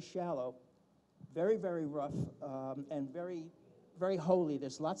is very shallow, very, very rough, and very, very holy.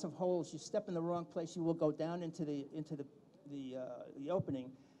 There's lots of holes. You step in the wrong place, you will go down into the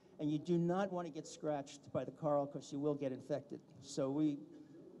opening, and you do not want to get scratched by the coral because you will get infected. So we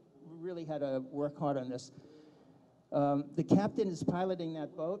really had to work hard on this. The captain is piloting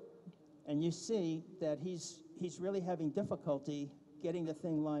that boat, and you see that he's really having difficulty getting the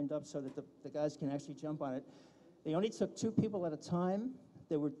thing lined up so that the guys can actually jump on it. They only took 2 people at a time.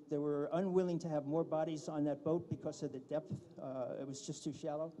 They were unwilling to have more bodies on that boat because of the depth. It was just too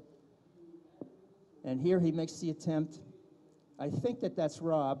shallow. And here he makes the attempt. I think that's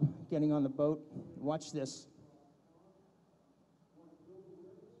Rob getting on the boat. Watch this.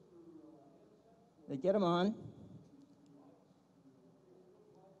 They get him on.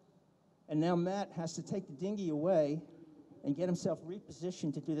 And now Matt has to take the dinghy away and get himself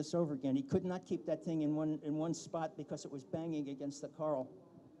repositioned to do this over again. He could not keep that thing in one spot because it was banging against the coral.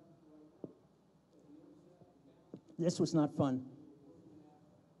 This was not fun.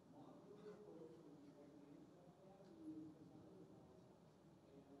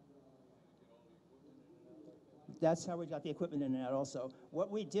 That's how we got the equipment in and out also. What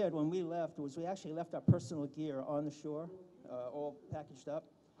we did when we left was we actually left our personal gear on the shore, all packaged up.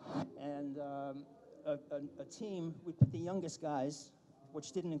 And a team, we picked the youngest guys,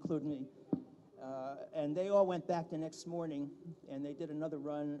 which didn't include me, and they all went back the next morning, and they did another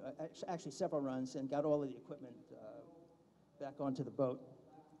run, actually several runs, and got all of the equipment back onto the boat.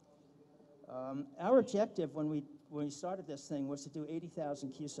 Our objective when we started this thing was to do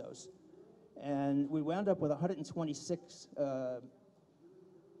 80,000 QSOs, and we wound up with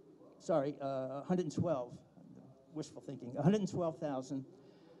 112, wishful thinking, 112,000.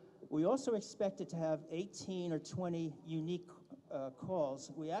 We also expected to have 18 or 20 unique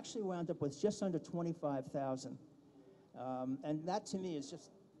calls. We actually wound up with just under 25,000. And that to me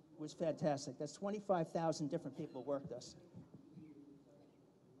was fantastic. That's 25,000 different people worked us.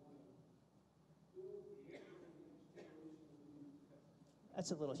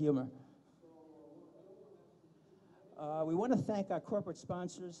 That's a little humor. We want to thank our corporate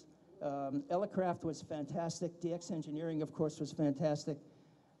sponsors. Elecraft was fantastic. DX Engineering, of course, was fantastic.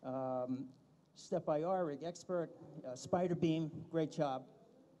 Step IR, Rig Expert, Spider Beam, great job.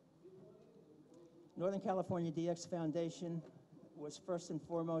 Northern California DX Foundation was first and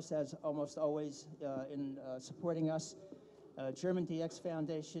foremost, as almost always, in supporting us. German DX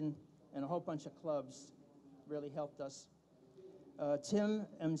Foundation and a whole bunch of clubs really helped us. Tim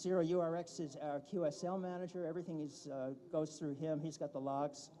M0URX is our QSL manager. Everything goes through him. He's got the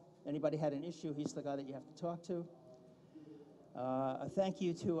logs. Anybody had an issue, he's the guy that you have to talk to. A thank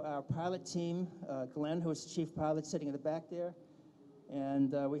you to our pilot team, Glenn, who was the chief pilot, sitting in the back there.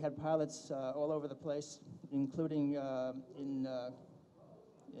 And we had pilots all over the place, including in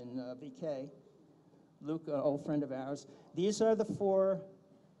BK. Luke, an old friend of ours. These are the 4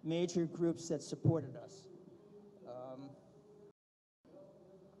 major groups that supported us.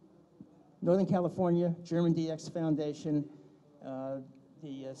 Northern California, German DX Foundation, the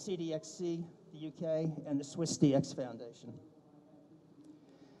CDXC, the UK, and the Swiss DX Foundation.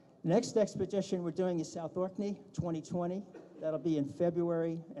 Next expedition we're doing is South Orkney, 2020. That'll be in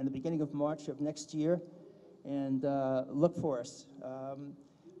February and the beginning of March of next year. And look for us.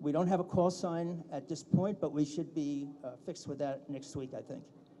 We don't have a call sign at this point, but we should be fixed with that next week, I think.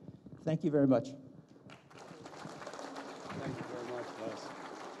 Thank you very much. Thank you very much, Les.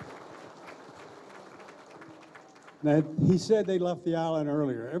 Now, he said they left the island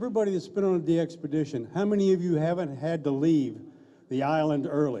earlier. Everybody that's been on a DXpedition, how many of you haven't had to leave the island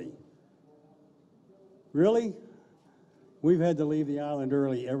early? Really? We've had to leave the island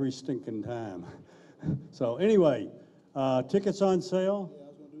early every stinking time. So anyway, tickets on sale? Yeah, I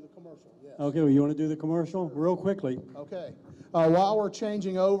was going to do the commercial, yes. Okay, well, you want to do the commercial real quickly? Okay. While we're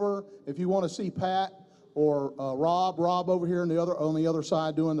changing over, if you want to see Pat or Rob over here on the other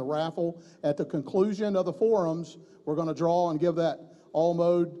side doing the raffle, at the conclusion of the forums, we're going to draw and give that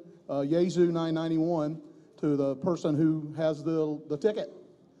all-mode Yaesu 991 to the person who has the ticket.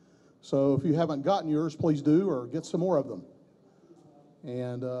 So if you haven't gotten yours, please do, or get some more of them.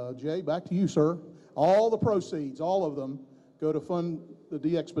 And Jay, back to you, sir. All the proceeds, all of them, go to fund the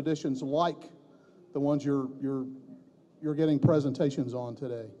DXpeditions like the ones you're getting presentations on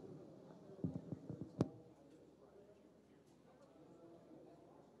today.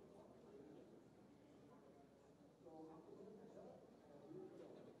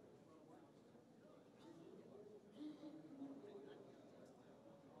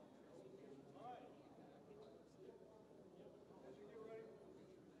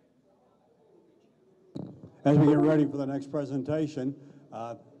 as we get ready for the next presentation,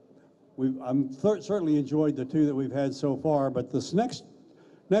 certainly enjoyed the two that we've had so far, but this next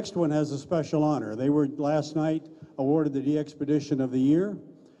one has a special honor. They were last night awarded the DXpedition of the Year,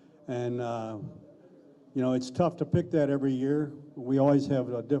 and you know, it's tough to pick that every year. We always have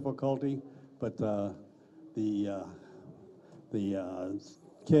a difficulty, but the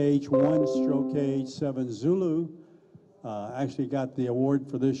KH-1 stroke KH-7 Zulu actually got the award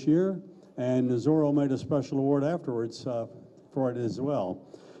for this year, and Zorro made a special award afterwards for it as well.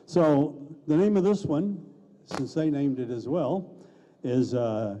 So the name of this one, since they named it as well, is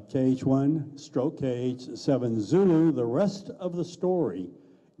KH-1 stroke KH-7 Zulu, the rest of the story,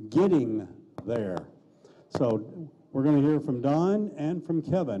 getting there. So we're going to hear from Don and from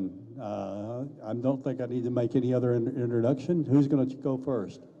Kevin. I don't think I need to make any other introduction. Who's going to go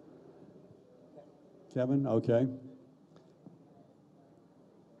first? Kevin? Okay.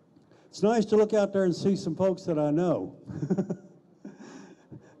 It's nice to look out there and see some folks that I know.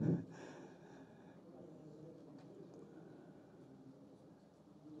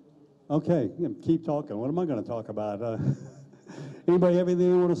 Okay, keep talking. What am I going to talk about? Anybody have anything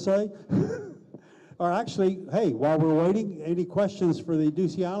they want to say? Or actually, hey, while we're waiting, any questions for the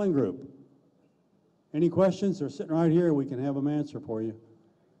Ducey Island group? Any questions? They're sitting right here. We can have them answer for you.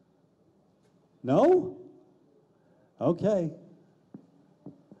 No? Okay.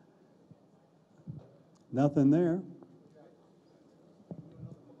 Nothing there.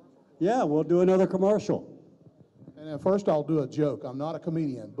 Yeah, we'll do another commercial. And at first I'll do a joke. I'm not a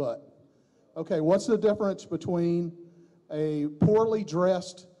comedian, but okay, what's the difference between a poorly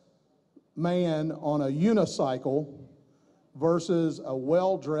dressed man on a unicycle versus a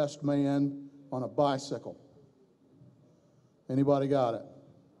well-dressed man on a bicycle? Anybody got it?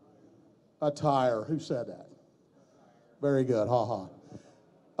 A tire. Who said that? Very good. Ha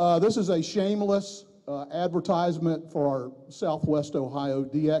ha. This is a shameless advertisement for our Southwest Ohio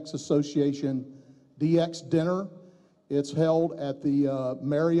DX Association DX dinner. It's held at the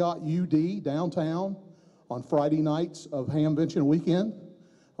Marriott UD downtown on Friday nights of Hamvention weekend.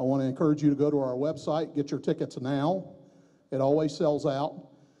 I want to encourage you to go to our website, get your tickets now. It always sells out.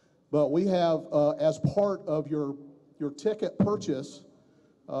 But we have, as part of your ticket purchase,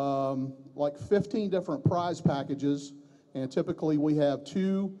 like 15 different prize packages, and typically we have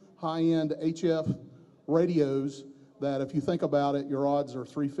 2 high-end HF radios that, if you think about it, your odds are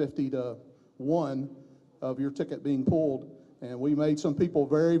 350 to 1 of your ticket being pulled. And we made some people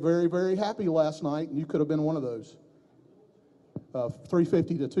very, very, very happy last night, and you could have been one of those.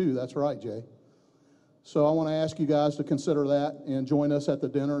 350 to 2, that's right, Jay. So I want to ask you guys to consider that and join us at the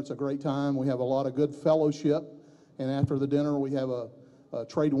dinner. It's a great time. We have a lot of good fellowship, and after the dinner we have a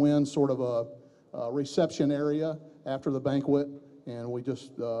trade win sort of a reception area after the banquet, and we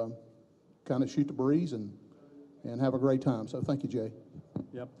just kind of shoot the breeze and have a great time. So thank you, Jay.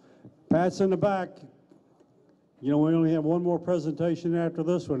 Yep. Pat's in the back. You know, we only have one more presentation after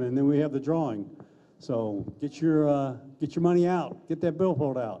this one, and then we have the drawing. So get your money out. Get that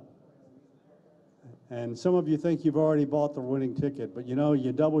billfold out. And some of you think you've already bought the winning ticket, but you know,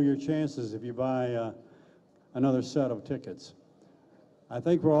 you double your chances if you buy another set of tickets. I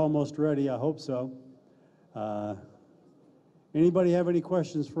think we're almost ready. I hope so. Anybody have any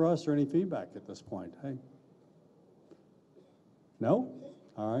questions for us or any feedback at this point? Hey. No?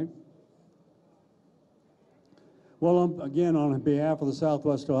 All right. Well, again, on behalf of the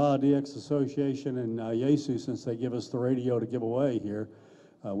Southwest Ohio DX Association and Yesu, since they give us the radio to give away here,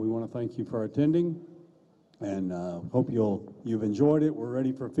 we want to thank you for attending, and hope you've enjoyed it. We're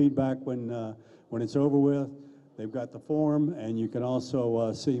ready for feedback when it's over with. They've got the form, and you can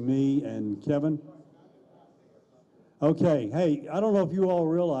also see me and Kevin. Okay, hey, I don't know if you all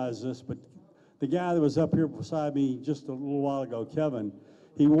realize this, but the guy that was up here beside me just a little while ago, Kevin,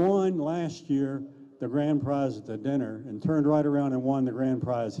 he won last year the grand prize at the dinner and turned right around and won the grand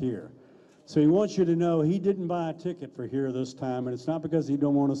prize here. So he wants you to know he didn't buy a ticket for here this time, and it's not because he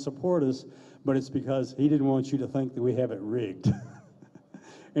don't want to support us, but it's because he didn't want you to think that we have it rigged.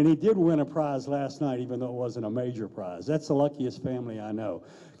 And he did win a prize last night, even though it wasn't a major prize. That's the luckiest family I know.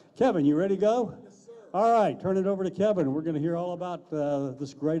 Kevin, you ready to go? Yes, sir. All right, turn it over to Kevin. We're going to hear all about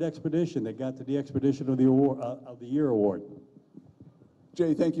this great expedition that got the Expedition of the Year award.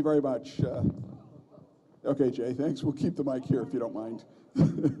 Jay, thank you very much. Okay, Jay, thanks. We'll keep the mic here if you don't mind.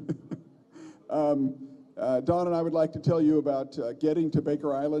 Don and I would like to tell you about getting to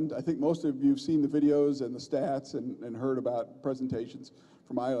Baker Island. I think most of you have seen the videos and the stats and heard about presentations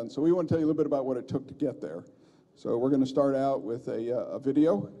from Island. So we want to tell you a little bit about what it took to get there. So we're going to start out with a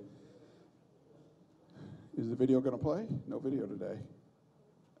video. Is the video going to play? No video today.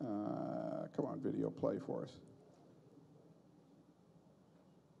 Come on, video, play for us.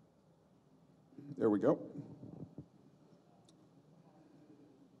 There we go.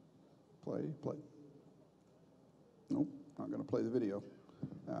 Play. Nope, not going to play the video.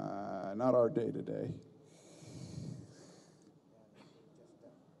 Not our day today.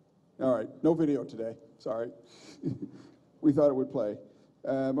 All right, no video today. Sorry. We thought it would play.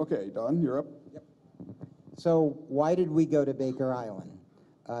 Okay, Don, you're up. Yep. So why did we go to Baker Island?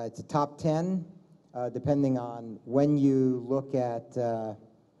 It's a top 10, depending on when you look at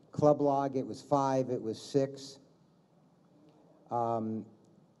Club Log, it was 5, it was 6.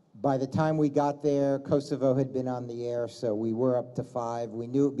 By the time we got there, Kosovo had been on the air, so we were up to 5. We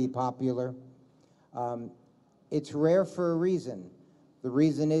knew it would be popular. It's rare for a reason. The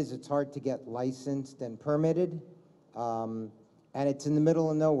reason is it's hard to get licensed and permitted, and it's in the middle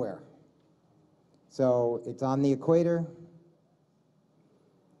of nowhere. So it's on the equator.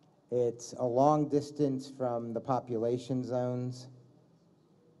 It's a long distance from the population zones.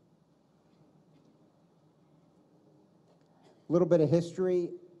 A little bit of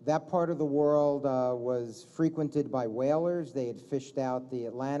history. That part of the world was frequented by whalers. They had fished out the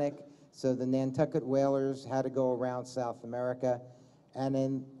Atlantic, so the Nantucket whalers had to go around South America. And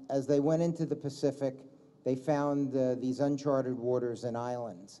then as they went into the Pacific, they found these uncharted waters and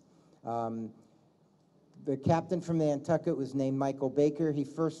islands. The captain from Nantucket was named Michael Baker. He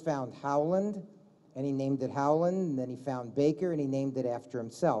first found Howland, and he named it Howland, and then he found Baker, and he named it after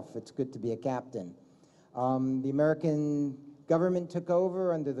himself. It's good to be a captain. The American government took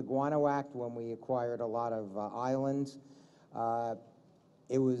over under the Guano Act when we acquired a lot of islands.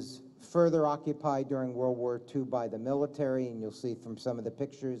 It was further occupied during World War II by the military, and you'll see from some of the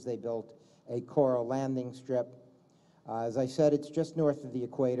pictures they built a coral landing strip. As I said, it's just north of the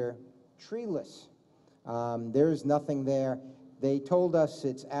equator, treeless. There's nothing there. They told us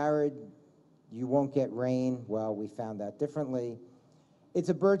it's arid, you won't get rain. Well, we found that differently. It's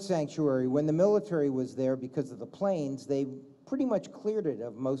a bird sanctuary. When the military was there, because of the planes, they pretty much cleared it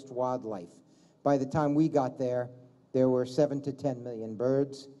of most wildlife. By the time we got there, there were 7 to 10 million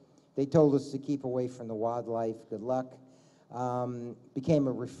birds. They told us to keep away from the wildlife. Good luck. Became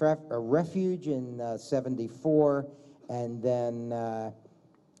a refuge in '74, and then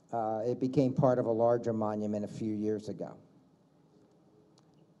it became part of a larger monument a few years ago.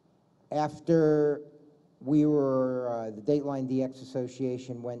 After we were, the Dateline DX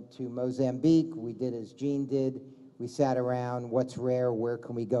Association went to Mozambique. We did as Gene did. We sat around, what's rare, where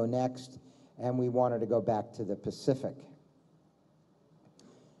can we go next? And we wanted to go back to the Pacific.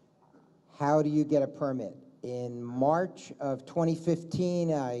 How do you get a permit? In March of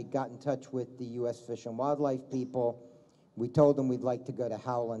 2015, I got in touch with the U.S. Fish and Wildlife people. We told them we'd like to go to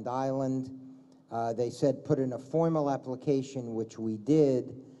Howland Island. They said put in a formal application, which we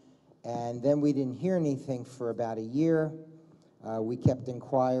did, and then we didn't hear anything for about a year. We kept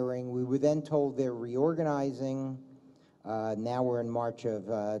inquiring. We were then told they're reorganizing. Now we're in March of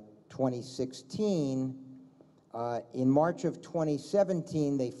 2016. In March of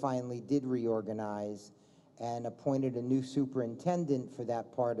 2017, they finally did reorganize and appointed a new superintendent for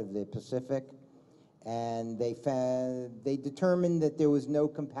that part of the Pacific. And they determined that there was no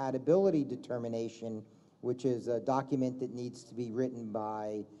compatibility determination, which is a document that needs to be written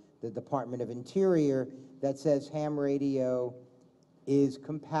by the Department of Interior that says ham radio is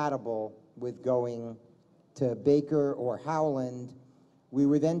compatible with going to Baker or Howland. We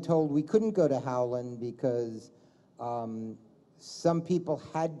were then told we couldn't go to Howland because some people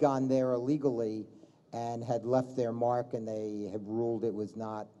had gone there illegally and had left their mark, and they had ruled it was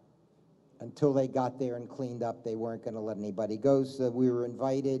not, until they got there and cleaned up, they weren't going to let anybody go. So we were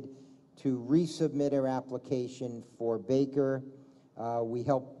invited to resubmit our application for Baker. We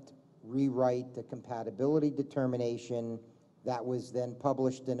helped rewrite the compatibility determination. That was then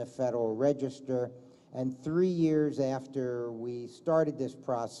published in a Federal Register. And 3 years after we started this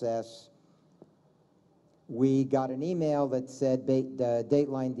process, we got an email that said the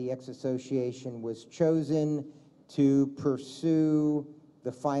Dateline DX Association was chosen to pursue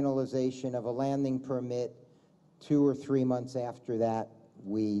the finalization of a landing permit. 2 or 3 months after that,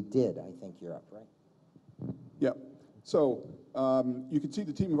 we did. I think you're up, right? Yeah. So you can see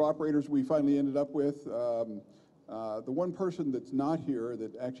the team of operators we finally ended up with. The one person that's not here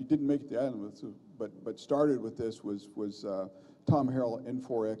that actually didn't make it to the island, but started with this was Tom Harrell,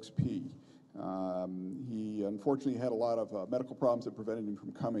 N4XP. He unfortunately had a lot of medical problems that prevented him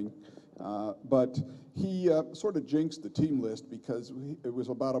from coming, but he sort of jinxed the team list because it was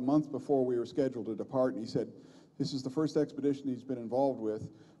about a month before we were scheduled to depart, and he said this is the first expedition he's been involved with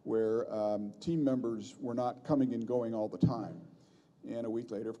where team members were not coming and going all the time. And a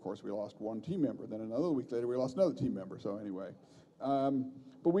week later, of course, we lost one team member. Then another week later, we lost another team member. So anyway,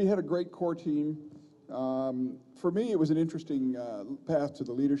 but we had a great core team. For me, it was an interesting path to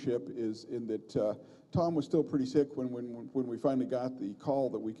the leadership, is in that Tom was still pretty sick when we finally got the call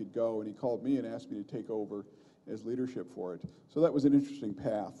that we could go, and he called me and asked me to take over as leadership for it. So that was an interesting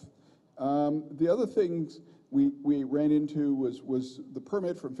path. The other things we ran into was the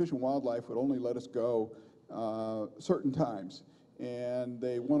permit from Fish and Wildlife would only let us go certain times, and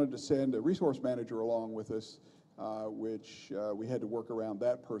they wanted to send a resource manager along with us, which we had to work around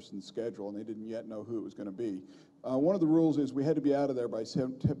that person's schedule, and they didn't yet know who it was going to be. One of the rules is we had to be out of there by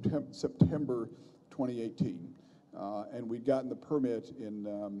September 2018, and we'd gotten the permit in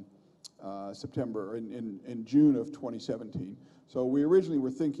in June of 2017. So we originally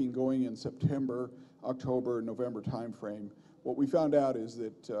were thinking going in September, October, November timeframe. What we found out is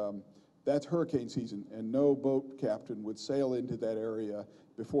that that's hurricane season, and no boat captain would sail into that area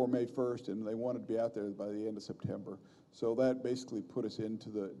before May 1st, and they wanted to be out there by the end of September. So that basically put us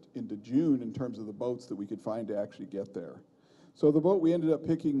into June in terms of the boats that we could find to actually get there. So the boat we ended up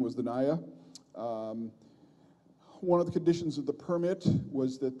picking was the Naya. One of the conditions of the permit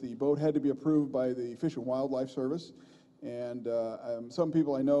was that the boat had to be approved by the Fish and Wildlife Service. And some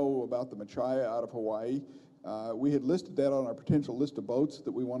people I know about the Machaya out of Hawaii, we had listed that on our potential list of boats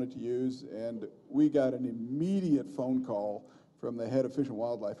that we wanted to use, and we got an immediate phone call from the head of Fish and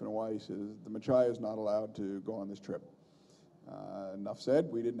Wildlife in Hawaii. He says, the Machaya is not allowed to go on this trip. Enough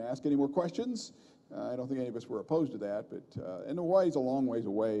said, we didn't ask any more questions. I don't think any of us were opposed to that, but and Hawaii's a long ways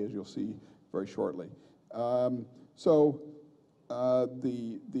away, as you'll see very shortly. So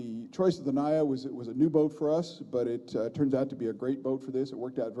the choice of the Naya was a new boat for us, but it turns out to be a great boat for this. It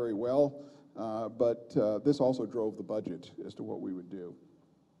worked out very well, but this also drove the budget as to what we would do.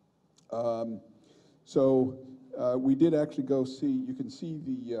 We did actually go see. You can see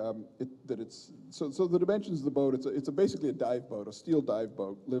so the dimensions of the boat. It's basically a dive boat, a steel dive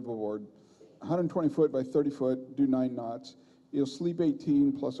boat, live aboard, 120 foot by 30 foot, do 9 knots. You'll sleep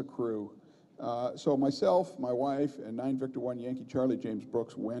 18 plus a crew. So myself, my wife, and 9 Victor 1 Yankee Charlie James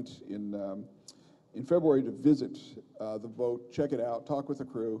Brooks went in February to visit the boat, check it out, talk with the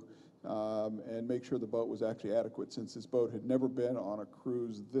crew, and make sure the boat was actually adequate, since this boat had never been on a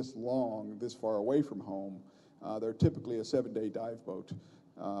cruise this long, this far away from home. They're typically a 7-day dive boat,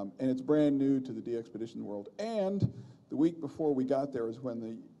 and it's brand new to the DXpedition world. And the week before we got there is when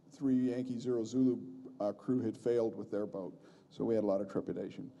the 3 Yankee 0 Zulu crew had failed with their boat, so we had a lot of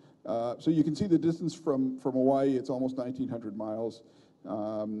trepidation. So you can see the distance from Hawaii. It's almost 1,900 miles.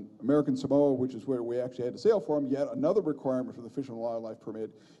 American Samoa, which is where we actually had to sail from, yet another requirement for the Fish and Wildlife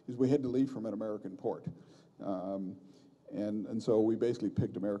permit is we had to leave from an American port. And so we basically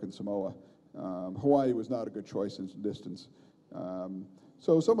picked American Samoa. Hawaii was not a good choice in distance.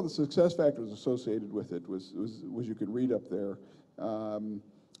 So some of the success factors associated with it was you could read up there. The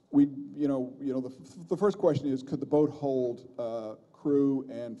first question is, could the boat hold crew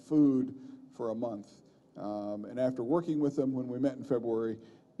and food for a month? And after working with them when we met in February,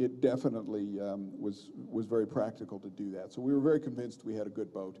 it definitely was very practical to do that. So we were very convinced we had a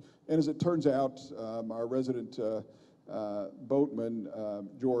good boat. And as it turns out, our resident boatman,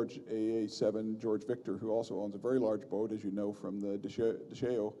 George AA7, George Victor, who also owns a very large boat, as you know from the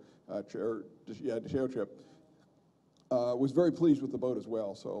Desheo trip, was very pleased with the boat as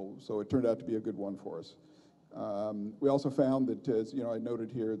well. So it turned out to be a good one for us. We also found that, as I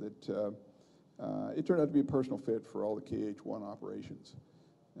noted here, that it turned out to be a personal fit for all the KH-1 operations.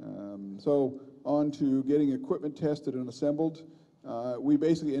 So on to getting equipment tested and assembled. We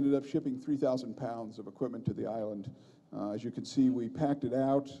basically ended up shipping 3,000 pounds of equipment to the island. As you can see, we packed it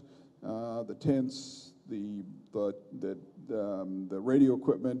out, the tents, the radio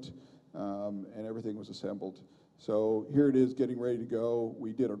equipment, and everything was assembled. So here it is, getting ready to go.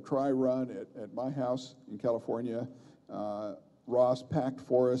 We did a dry run at my house in California. Ross packed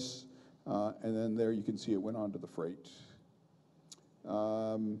for us, and then there you can see it went on to the freight.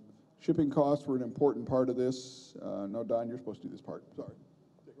 Shipping costs were an important part of this. No, Don, you're supposed to do this part. Sorry.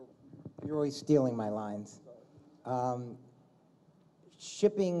 You're always stealing my lines.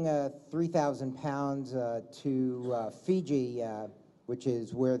 Shipping 3,000 pounds to Fiji, which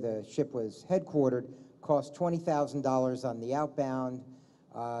is where the ship was headquartered, cost $20,000 on the outbound.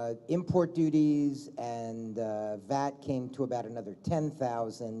 Import duties and VAT came to about another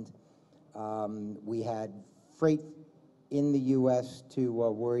 $10,000. We had freight in the U.S. to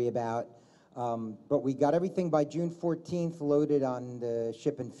worry about. But we got everything by June 14th loaded on the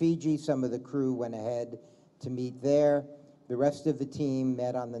ship in Fiji. Some of the crew went ahead to meet there. The rest of the team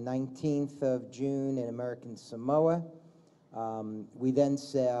met on the 19th of June in American Samoa. We then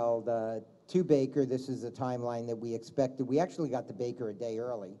sailed to Baker. This is the timeline that we expected. We actually got to Baker a day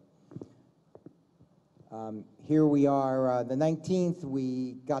early. Here we are, the 19th,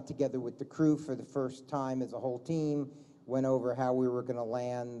 we got together with the crew for the first time as a whole team, went over how we were going to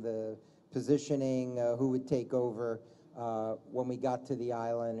land, the positioning, who would take over when we got to the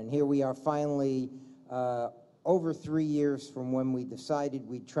island. And here we are finally, over 3 years from when we decided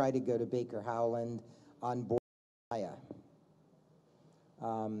we'd try to go to Baker Howland on board DARA.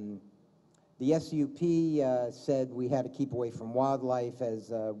 The SUP said we had to keep away from wildlife,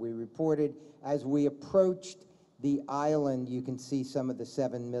 as we reported. As we approached the island, you can see some of the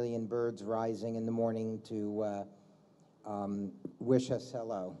 7 million birds rising in the morning to wish us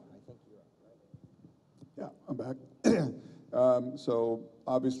hello. I think you're up, right? Yeah, I'm back. So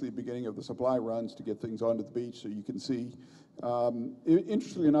obviously, beginning of the supply runs to get things onto the beach, so you can see.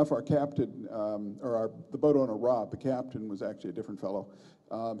 Interestingly enough, our captain, the boat owner, Rob, the captain, was actually a different fellow,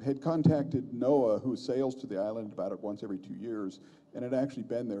 had contacted NOAA, who sails to the island about once every 2 years, and had actually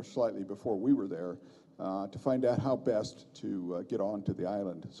been there slightly before we were there to find out how best to get onto the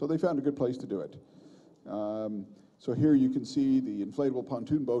island. So they found a good place to do it. So here you can see the inflatable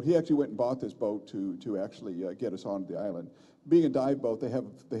pontoon boat. He actually went and bought this boat to actually get us onto the island. Being a dive boat, they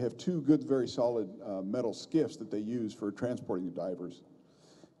have two good, very solid metal skiffs that they use for transporting the divers.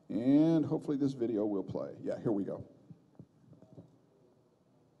 And hopefully this video will play. Yeah, here we go.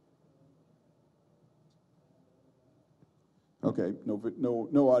 Okay,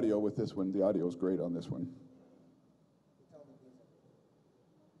 no audio with this one. The audio is great on this one.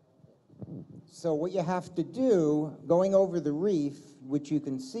 So what you have to do, going over the reef, which you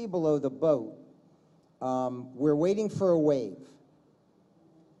can see below the boat, we're waiting for a wave.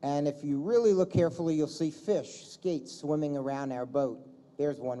 And if you really look carefully, you'll see fish, skates, swimming around our boat.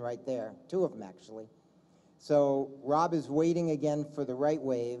 There's one right there, 2 of them actually. So Rob is waiting again for the right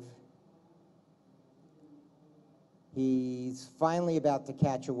wave. He's finally about to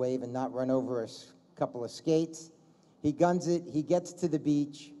catch a wave and not run over a couple of skates. He guns it, he gets to the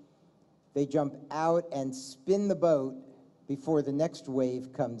beach. They jump out and spin the boat before the next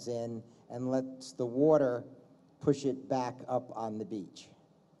wave comes in and lets the water push it back up on the beach.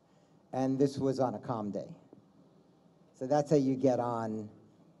 And this was on a calm day. So that's how you get on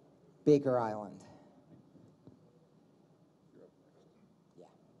Baker Island. Yeah.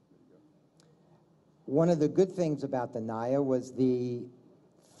 One of the good things about the Naya was the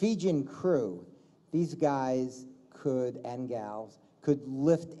Fijian crew. These guys and gals could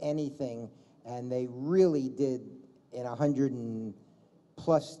lift anything, and they really did, in 100+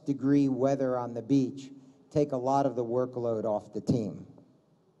 degree weather on the beach, take a lot of the workload off the team.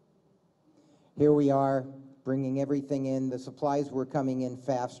 Here we are, bringing everything in. The supplies were coming in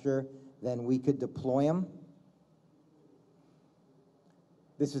faster than we could deploy them.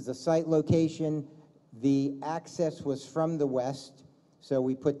 This is the site location. The access was from the west, so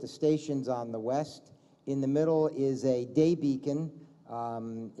we put the stations on the west. In the middle is a day beacon.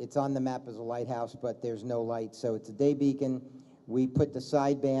 It's on the map as a lighthouse, but there's no light, so it's a day beacon. We put the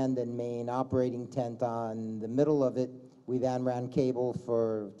sideband and main operating tent on the middle of it. We then ran cable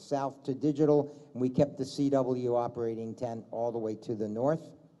for south to digital, and we kept the CW operating tent all the way to the north.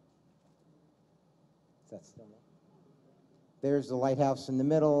 Is that still there? There's the lighthouse in the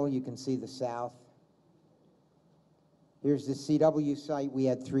middle. You can see the south. Here's the CW site. We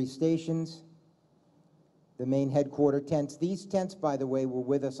had 3 stations. The main headquarter tents. These tents, by the way, were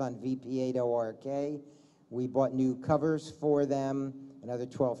with us on VP8 ORK. We bought new covers for them, another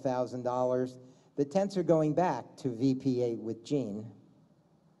 $12,000. The tents are going back to VP8 with Gene.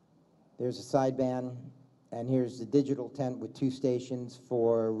 There's a sideband, and here's the digital tent with 2 stations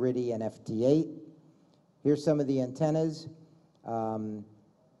for RIDI and FT8. Here's some of the antennas. 5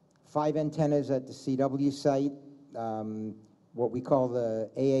 antennas at the CW site. What we call the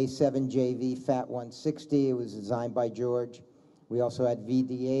AA7JV FAT 160. It was designed by George. We also had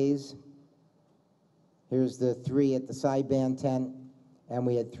VDAs. Here's the 3 at the sideband tent, and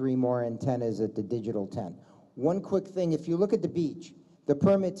we had 3 more antennas at the digital tent. One quick thing, if you look at the beach, the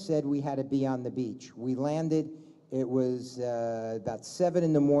permit said we had to be on the beach. We landed, it was about 7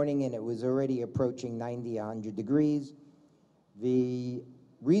 in the morning, and it was already approaching 90, 100 degrees. The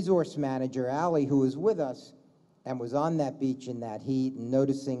resource manager, Allie, who was with us, and was on that beach in that heat, and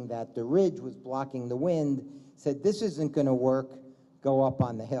noticing that the ridge was blocking the wind, said, this isn't going to work, go up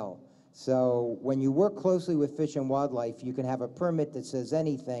on the hill. So when you work closely with Fish and Wildlife, you can have a permit that says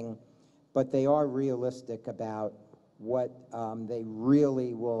anything, but they are realistic about what they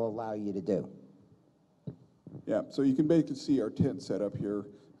really will allow you to do. Yeah, so you can basically see our tent set up here.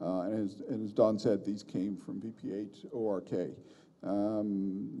 And as Don said, these came from VP8 ORK.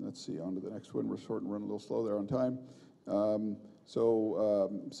 Let's see, on to the next one. We're sort of running a little slow there on time.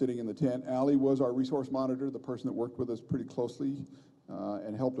 Sitting in the tent, Allie was our resource monitor, the person that worked with us pretty closely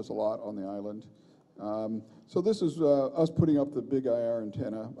and helped us a lot on the island. So this is us putting up the big IR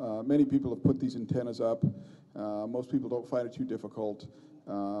antenna. Many people have put these antennas up. Most people don't find it too difficult,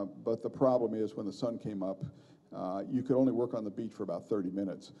 but the problem is when the sun came up, you could only work on the beach for about 30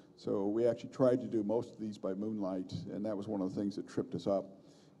 minutes. So we actually tried to do most of these by moonlight, and that was one of the things that tripped us up.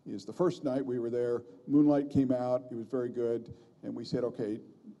 Is the first night we were there, moonlight came out, it was very good, and we said, okay,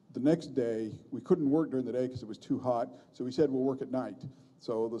 the next day, we couldn't work during the day because it was too hot, so we said we'll work at night.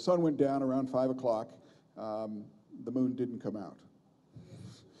 So the sun went down around 5 o'clock, the moon didn't come out.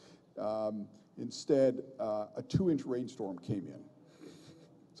 Instead, a 2-inch rainstorm came in.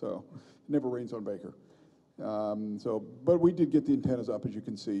 So it never rains on Baker. But we did get the antennas up, as you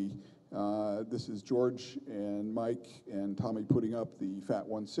can see. This is George and Mike and Tommy putting up the FAT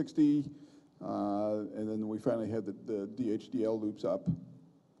 160, and then we finally had the DHDL loops up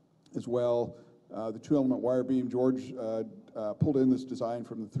as well. The 2-element wire beam, George pulled in this design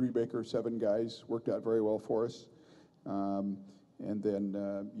from the 3 Baker 7 guys, worked out very well for us. And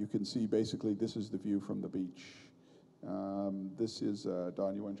then you can see basically this is the view from the beach. This is,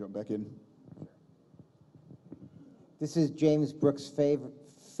 Don, you want to jump back in? This is James Brooks'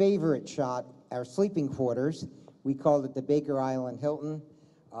 favorite shot, our sleeping quarters. We called it the Baker Island Hilton.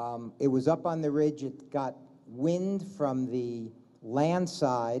 It was up on the ridge. It got wind from the land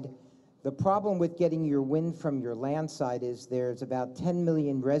side. The problem with getting your wind from your land side is there's about 10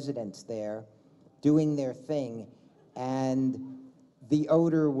 million residents there doing their thing, and the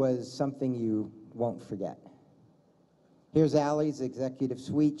odor was something you won't forget. Here's Allie's executive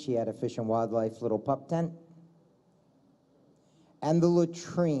suite. She had a Fish and Wildlife little pup tent. And the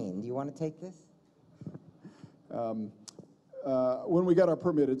latrine. Do you want to take this? When we got our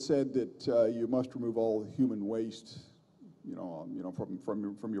permit, it said that you must remove all human waste,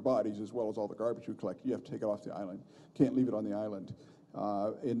 from your bodies, as well as all the garbage you collect. You have to take it off the island. Can't leave it on the island.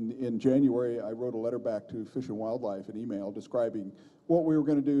 In January, I wrote a letter back to Fish and Wildlife, an email describing what we were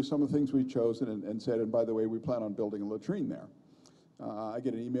going to do, some of the things we'd chosen, and said, and by the way, we plan on building a latrine there. I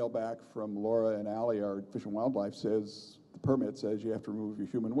get an email back from Laura and Allie, our Fish and Wildlife, says, the permit says you have to remove your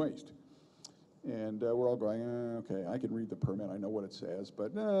human waste. And we're all going, okay, I can read the permit, I know what it says,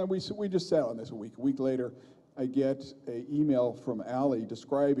 but we just sat on this a week. A week later, I get an email from Allie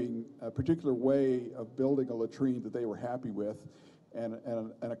describing a particular way of building a latrine that they were happy with, and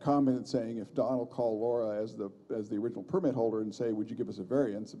a comment saying if Don will call Laura as the original permit holder and say, would you give us a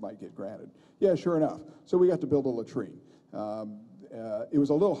variance, it might get granted. Yeah, sure enough. So we got to build a latrine. It was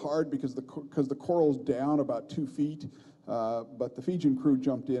a little hard because the coral's down about 2 feet, but the Fijian crew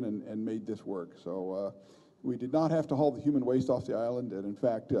jumped in and made this work. So we did not have to haul the human waste off the island, and in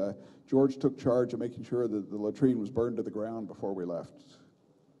fact, George took charge of making sure that the latrine was burned to the ground before we left.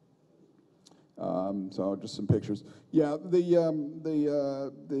 So just some pictures. Yeah, the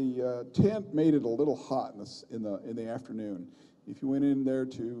tent made it a little hot in the afternoon. If you went in there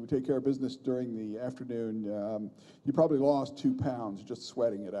to take care of business during the afternoon, you probably lost 2 pounds just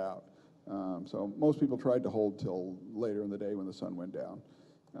sweating it out. So most people tried to hold till later in the day when the sun went down.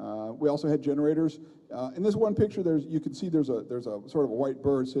 We also had generators. In this one picture, you can see there's a sort of a white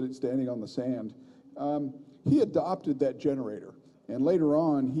bird standing on the sand. He adopted that generator, and later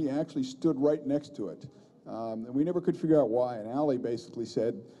on, he actually stood right next to it. And we never could figure out why, and Allie basically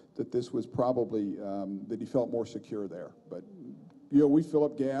said that this was probably, that he felt more secure there. But, we fill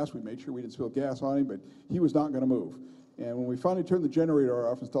up gas, we made sure we didn't spill gas on him, but he was not gonna move. And when we finally turned the generator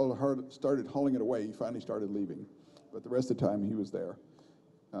off and started hauling it away, he finally started leaving. But the rest of the time, he was there.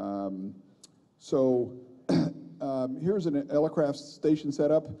 Here's an Elecraft station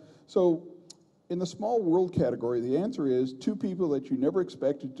setup. So in the small world category, the answer is 2 people that you never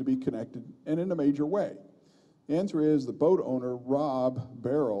expected to be connected, and in a major way. The answer is the boat owner, Rob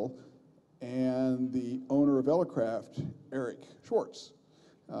Barrell, and the owner of Elecraft, Eric Schwartz.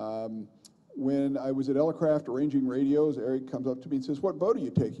 When I was at Elecraft arranging radios, Eric comes up to me and says, what boat are you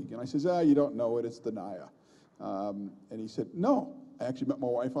taking? And I says, you don't know it, it's the Naya. And he said, no, I actually met my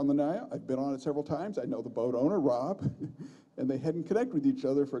wife on the Naya. I've been on it several times. I know the boat owner, Rob. And they hadn't connected with each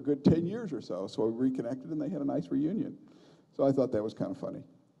other for a good 10 years or so. So we reconnected and they had a nice reunion. So I thought that was kind of funny.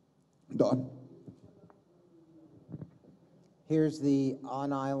 Don? Here's the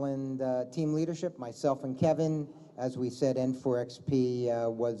on-island team leadership, myself and Kevin. As we said,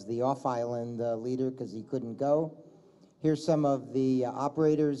 N4XP was the off-island leader because he couldn't go. Here's some of the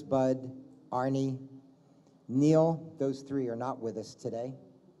operators, Bud, Arnie, Neil. Those 3 are not with us today.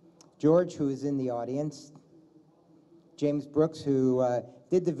 George, who is in the audience, James Brooks, who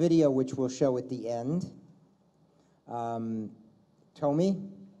did the video, which we'll show at the end, Tommy,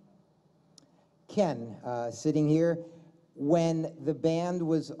 Ken, sitting here. When the band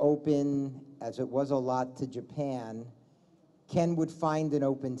was open, as it was a lot to Japan, Ken would find an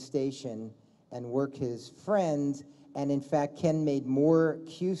open station and work his friends, and in fact, Ken made more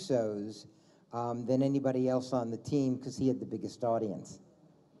QSOs than anybody else on the team because he had the biggest audience.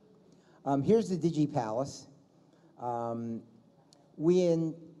 Here's the Digi Palace.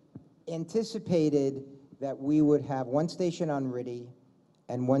 We anticipated that we would have one station on RTTY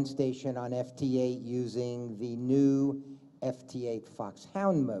and one station on FT8 using the new FT8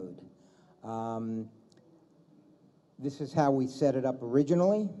 Foxhound mode. This is how we set it up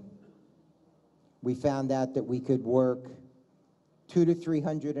originally. We found out that we could work 200 to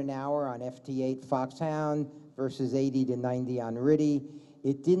 300 an hour on FT8 Foxhound versus 80 to 90 on RTTY.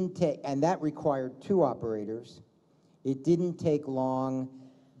 It didn't take, and that required 2 operators. It didn't take long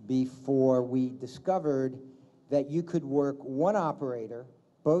before we discovered that you could work 1 operator,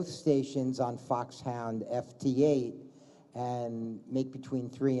 both stations on Foxhound FT8, and make between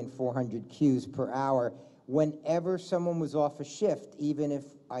 300 and 400 Qs per hour. Whenever someone was off a shift, even if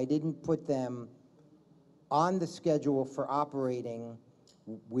I didn't put them on the schedule for operating,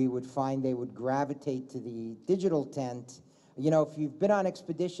 we would find they would gravitate to the digital tent. You know, if you've been on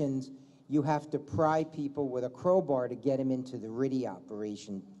expeditions, you have to pry people with a crowbar to get them into the RTTY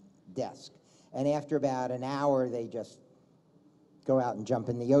operation desk. And after about an hour, they just go out and jump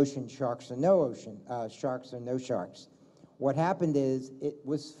in the ocean, sharks or no sharks. What happened is it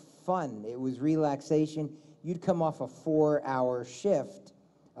was fun. It was relaxation. You'd come off a 4-hour shift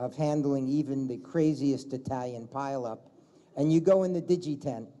of handling even the craziest Italian pileup, and you go in the digi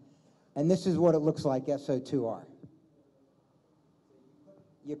tent, and this is what it looks like, SO2R.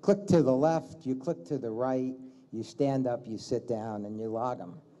 You click to the left, you click to the right, you stand up, you sit down, and you log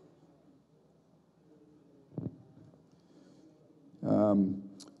them.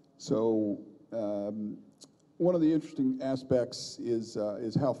 One of the interesting aspects is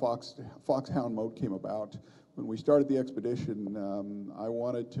how Foxhound mode came about. When we started the expedition, I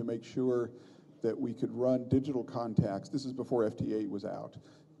wanted to make sure that we could run digital contacts. This is before FT8 was out.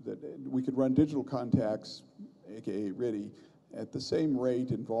 That we could run digital contacts, aka RTTY, at the same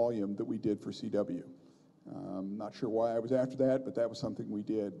rate and volume that we did for CW. Not sure why I was after that, but that was something we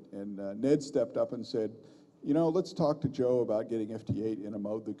did. And Ned stepped up and said, you know, let's talk to Joe about getting FT8 in a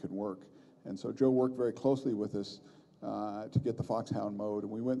mode that could work. And so Joe worked very closely with us to get the Foxhound mode,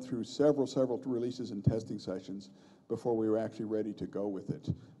 and we went through several releases and testing sessions before we were actually ready to go with it.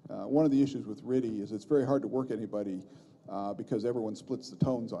 One of the issues with RTTY is it's very hard to work anybody because everyone splits the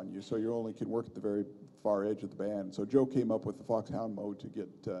tones on you, so you only can work at the very far edge of the band. So Joe came up with the Foxhound mode to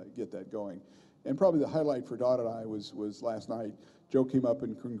get that going. And probably the highlight for Dot and I was last night. Joe came up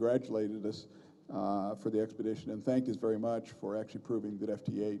and congratulated us for the expedition and thanked us very much for actually proving that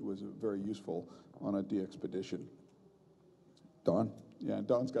FT8 was very useful on a de-expedition. Don? Yeah,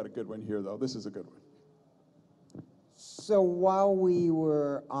 Don's got a good one here, though. This is a good one. So while we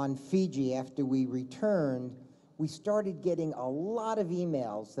were on Fiji, after we returned, we started getting a lot of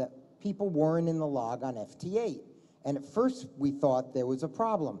emails that people weren't in the log on FT8. And at first, we thought there was a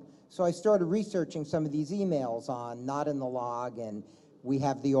problem. So I started researching some of these emails on not in the log, and we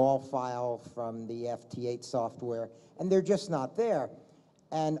have the all file from the FT8 software, and they're just not there.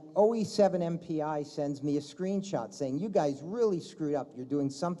 And OE7MPI sends me a screenshot saying, you guys really screwed up. You're doing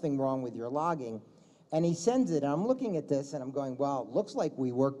something wrong with your logging. And he sends it, and I'm looking at this, and I'm going, well, it looks like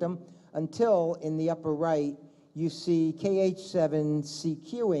we worked them, until in the upper right, you see KH7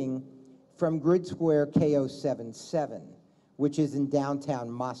 CQing from grid square K077, which is in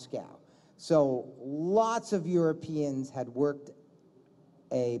downtown Moscow. So lots of Europeans had worked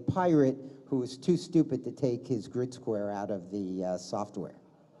a pirate who was too stupid to take his grid square out of the software.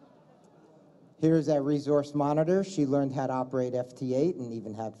 Here's our resource monitor. She learned how to operate FT8 and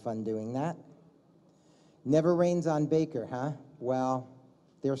even had fun doing that. Never rains on Baker, huh? Well,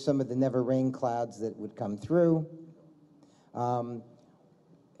 there's some of the never rain clouds that would come through.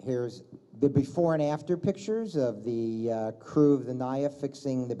 Here's the before and after pictures of the crew of the Naya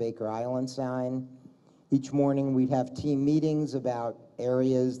fixing the Baker Island sign. Each morning we'd have team meetings about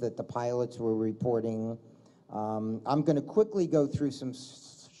areas that the pilots were reporting. I'm going to quickly go through some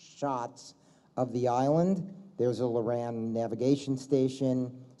shots of the island. There's a Loran navigation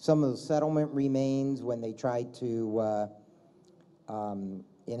station. Some of the settlement remains when they tried to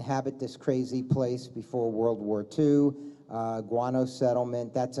inhabit this crazy place before World War II. Guano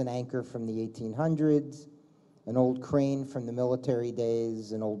settlement, that's an anchor from the 1800s. an old crane from the military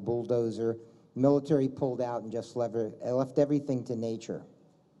days, an old bulldozer. The military pulled out and just left everything to nature.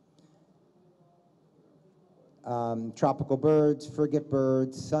 Tropical birds, frigate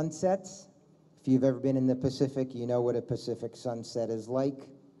birds, sunsets. If you've ever been in the Pacific, you know what a Pacific sunset is like.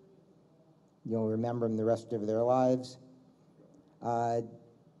 You'll remember them the rest of their lives.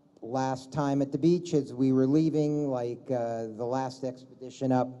 Last time at the beach, as we were leaving, like the last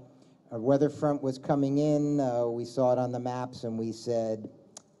expedition up, a weather front was coming in. We saw it on the maps, and we said,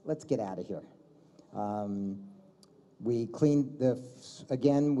 let's get out of here. We cleaned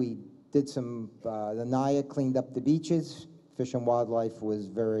we did some, the NIA cleaned up the beaches. Fish and Wildlife was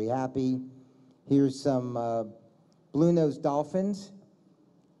very happy. Here's some blue-nosed dolphins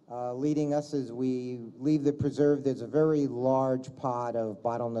leading us as we leave the preserve. There's a very large pod of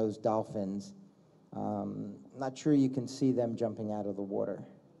bottlenose dolphins. Not sure you can see them jumping out of the water.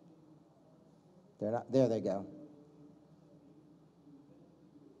 They're not, there they go.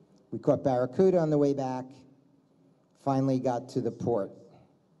 We caught barracuda on the way back, finally got to the port.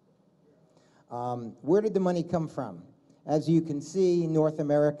 Where did the money come from? As you can see, North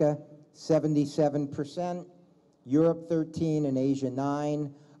America, 77%, Europe 13%, and Asia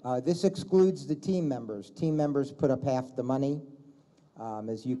 9%. This excludes the team members. Team members put up half the money,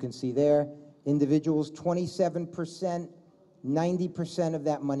 as you can see there. Individuals, 27%, 90% of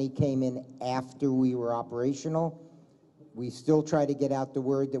that money came in after we were operational. We still try to get out the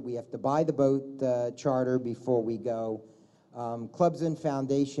word that we have to buy the boat charter before we go. Clubs and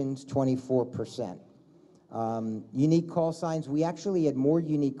foundations, 24%. Unique call signs, we actually had more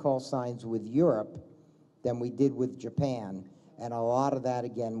unique call signs with Europe than we did with Japan, and a lot of that,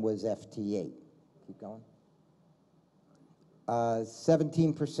 again, was FT8. Keep going.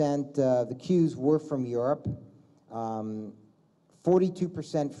 17% the queues were from Europe.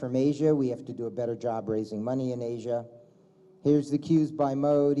 42% from Asia. We have to do a better job raising money in Asia. Here's the queues by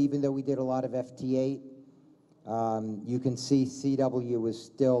mode, even though we did a lot of FT8. You can see CW was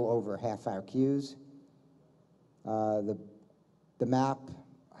still over half our queues. The map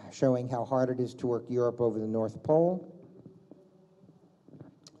showing how hard it is to work Europe over the North Pole.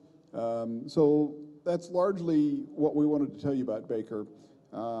 So that's largely what we wanted to tell you about Baker.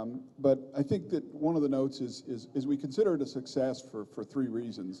 But I think that one of the notes is we consider it a success for three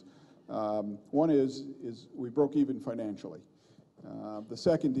reasons. One is we broke even financially. The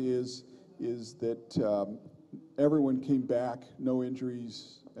second is that everyone came back, no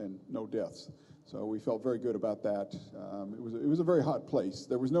injuries and no deaths. So we felt very good about that. It was a very hot place.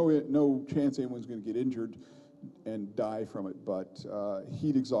 There was no chance anyone was going to get injured and die from it, but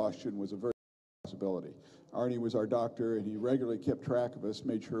heat exhaustion was a very possibility. Arnie was our doctor, and he regularly kept track of us,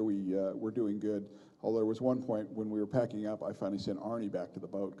 made sure we were doing good. Although there was one point when we were packing up, I finally sent Arnie back to the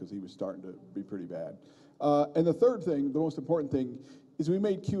boat because he was starting to be pretty bad. And the third thing, the most important thing, is we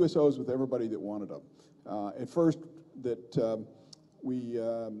made QSOs with everybody that wanted them. At first,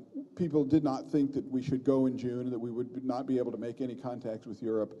 people did not think that we should go in June, that we would not be able to make any contacts with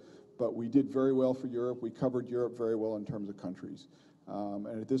Europe, but we did very well for Europe. We covered Europe very well in terms of countries.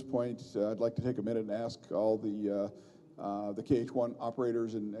 And at this point, I'd like to take a minute and ask all the KH-1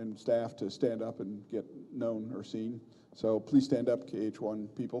 operators and staff to stand up and get known or seen. So please stand up, KH-1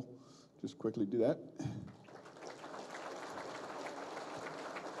 people. Just quickly do that.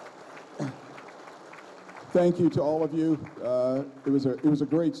 Thank you to all of you. It was a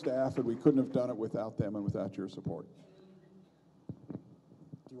great staff, and we couldn't have done it without them and without your support. Do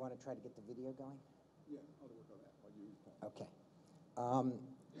you want to try to get the video going? Yeah, I'll work on that while you talk. Okay.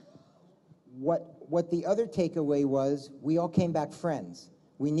 What the other takeaway was, we all came back friends.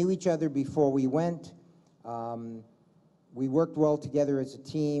 We knew each other before we went. We worked well together as a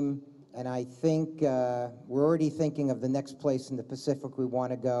team, and I think we're already thinking of the next place in the Pacific we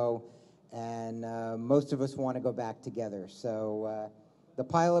want to go, and most of us want to go back together. So the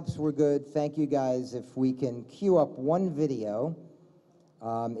pileups were good. Thank you, guys. If we can queue up one video.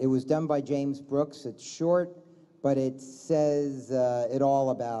 It was done by James Brooks. It's short, but it says it all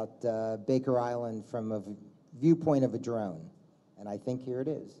about Baker Island from a viewpoint of a drone. And I think here it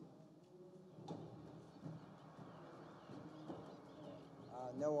is.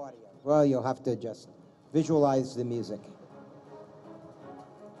 No audio. Well, you'll have to just visualize the music.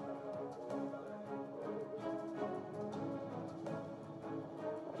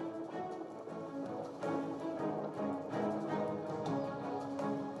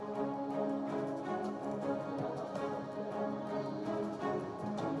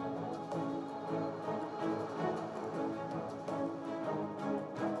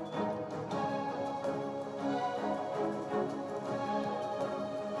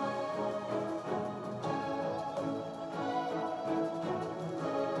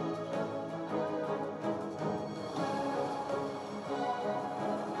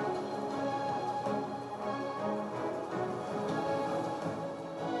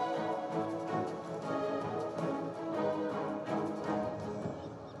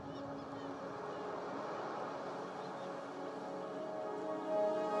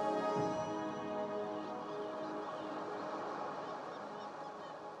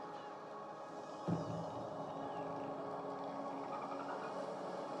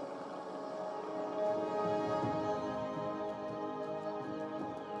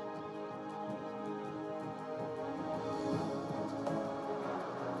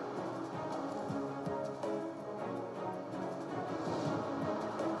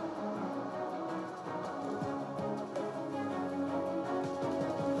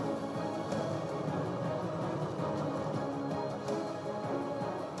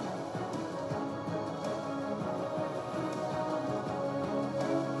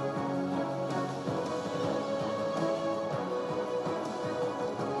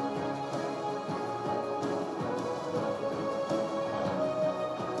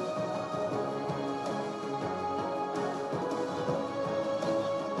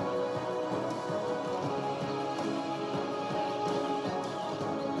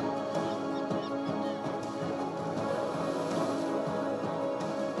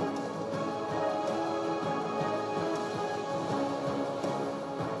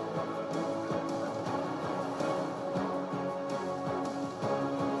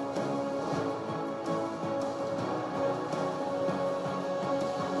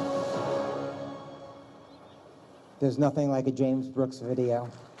 There's nothing like a James Brooks video.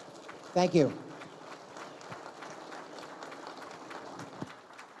 Thank you.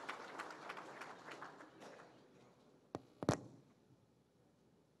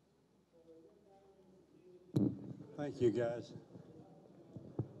 Thank you, guys.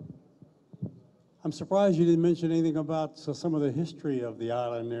 I'm surprised you didn't mention anything about some of the history of the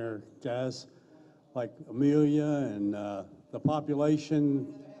island there, guys, like Amelia and the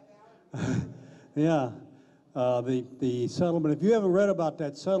population. Yeah, the settlement. If you haven't read about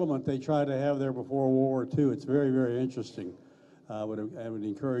that settlement they tried to have there before World War II, it's very, very interesting. I would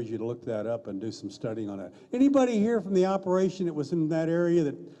encourage you to look that up and do some studying on that. Anybody here from the operation that was in that area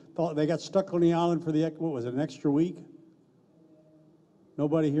that thought they got stuck on the island for what was it, an extra week?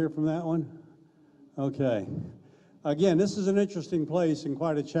 Nobody here from that one? Okay. Again, this is an interesting place and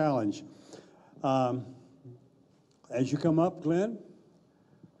quite a challenge. As you come up, Glenn,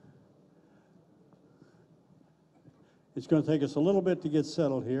 it's going to take us a little bit to get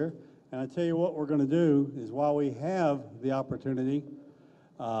settled here. And I tell you what we're going to do is while we have the opportunity,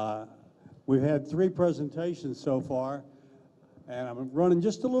 we've had 3 presentations so far, and I'm running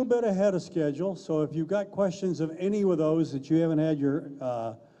just a little bit ahead of schedule. So if you've got questions of any of those that you haven't had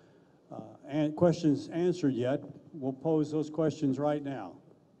your questions answered yet, we'll pose those questions right now.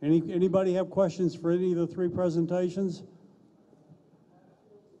 Anybody have questions for any of the 3 presentations?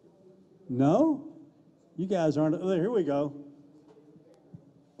 No? You guys aren't, oh, here we go.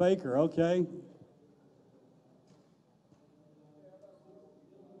 Baker, okay.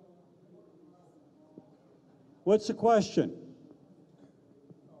 What's the question?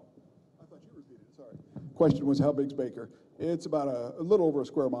 I thought you repeated it, sorry. Question was, how big's Baker? It's about a little over a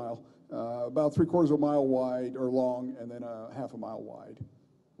square mile, about 3/4 of a mile wide or long, and then a half a mile wide.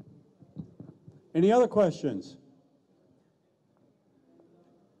 Any other questions?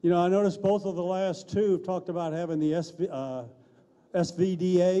 You know, I noticed both of the last 2 have talked about having the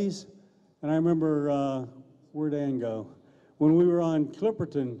SVDAs, and I remember, where'd Ann go? When we were on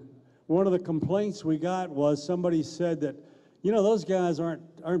Clipperton, one of the complaints we got was somebody said that, you know, those guys aren't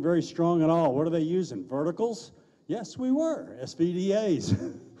very strong at all. What are they using, verticals? Yes, we were, SVDAs.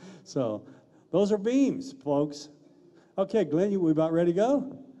 So those are beams, folks. Okay, Glenn, we about ready to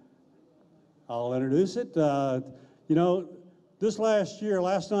go? I'll introduce it. You know, this last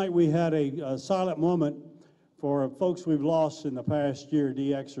night we had a silent moment for folks we've lost in the past year,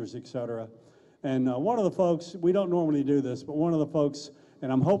 DXers, et cetera. And one of the folks, we don't normally do this, but one of the folks,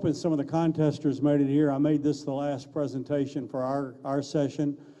 and I'm hoping some of the contesters made it here. I made this the last presentation for our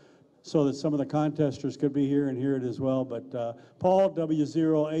session so that some of the contesters could be here and hear it as well. But Paul,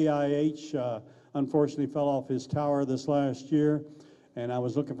 W0AIH, unfortunately fell off his tower this last year. And I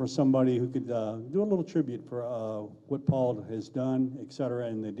was looking for somebody who could do a little tribute for what Paul has done, et cetera,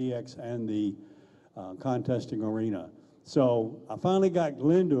 in the DX and the contesting arena. So I finally got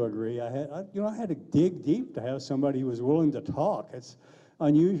Glenn to agree. I had to dig deep to have somebody who was willing to talk. It's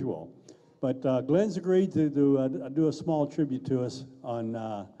unusual. But Glenn's agreed to do a small tribute to us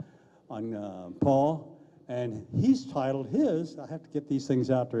on Paul. And he's titled his, I have to get these things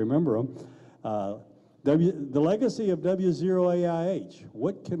out to remember them, the legacy of W0AIH.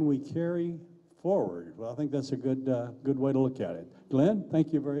 What can we carry forward? Well, I think that's a good way to look at it. Glenn,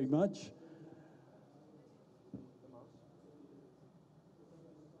 thank you very much.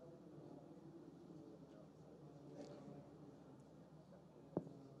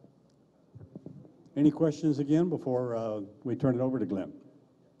 Any questions again before we turn it over to Glenn?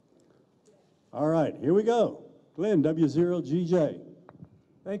 All right, here we go. Glenn, W0GJ.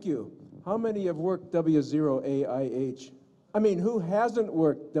 Thank you. How many have worked W0AIH? I mean, who hasn't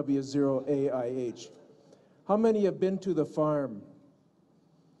worked W0AIH? How many have been to the farm?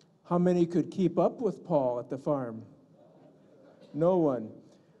 How many could keep up with Paul at the farm? No one.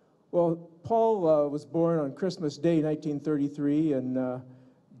 Well, Paul was born on Christmas Day, 1933, and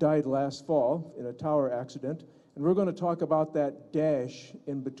died last fall in a tower accident. And we're going to talk about that dash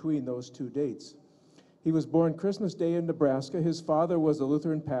in between those 2 dates. He was born Christmas Day in Nebraska. His father was a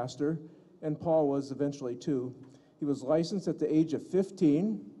Lutheran pastor, and Paul was eventually too. He was licensed at the age of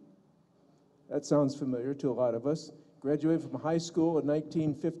 15. That sounds familiar to a lot of us. Graduated from high school in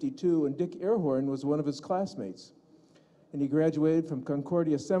 1952, and Dick Airhorn was one of his classmates. And he graduated from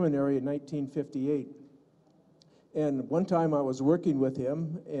Concordia Seminary in 1958. And one time I was working with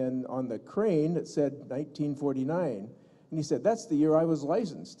him, and on the crane it said 1949. And he said, "That's the year I was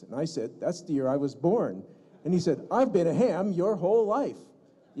licensed." And I said, "That's the year I was born." And he said, "I've been a ham your whole life."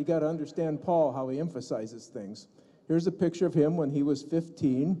 You got to understand Paul, how he emphasizes things. Here's a picture of him when he was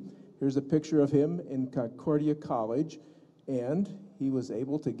 15. Here's a picture of him in Concordia College. And he was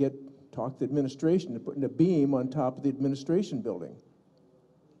able to get talked the administration into putting a beam on top of the administration building.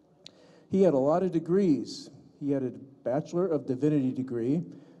 He had a lot of degrees. He had a Bachelor of Divinity degree,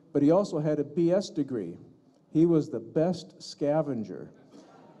 but he also had a BS degree. He was the best scavenger.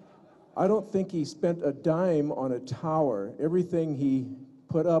 I don't think he spent a dime on a tower. Everything he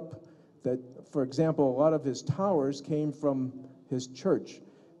put up, that, for example, a lot of his towers came from his church.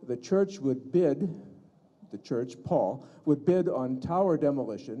 The church would bid, the church, Paul, would bid on tower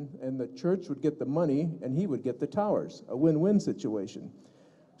demolition, and the church would get the money, and he would get the towers, a win-win situation.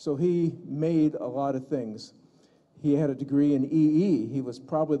 So he made a lot of things. He had a degree in EE. He was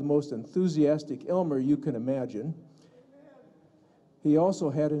probably the most enthusiastic Elmer you can imagine. He also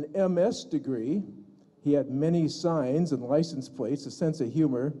had an MS degree. He had many signs and license plates, a sense of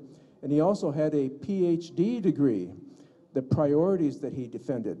humor, and he also had a PhD degree. The priorities that he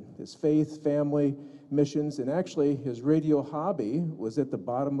defended, his faith, family, missions, and actually his radio hobby was at the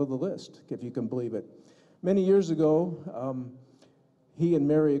bottom of the list, if you can believe it. Many years ago, he and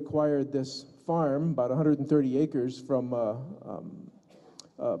Mary acquired this farm, about 130 acres, from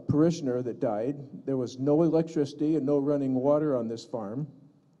a parishioner that died. There was no electricity and no running water on this farm.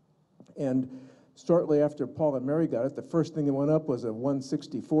 And shortly after Paul and Mary got it, the first thing that went up was a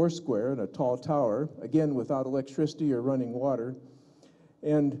 164 square and a tall tower, again without electricity or running water.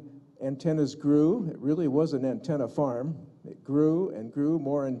 And antennas grew. It really was an antenna farm. It grew and grew,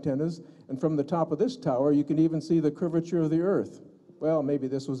 more antennas. And from the top of this tower, you can even see the curvature of the earth. Well, maybe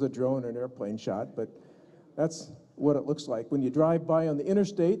this was a drone or an airplane shot, but that's what it looks like. When you drive by on the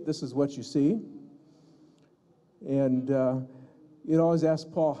interstate, this is what you see. And you'd always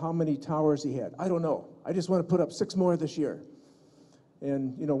ask Paul how many towers he had. I don't know. I just want to put up 6 more this year.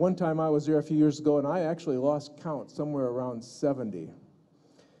 And, you know, one time I was there a few years ago, and I actually lost count, somewhere around 70.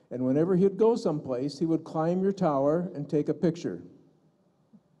 And whenever he'd go someplace, he would climb your tower and take a picture.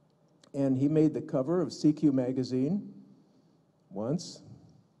 And he made the cover of CQ magazine once,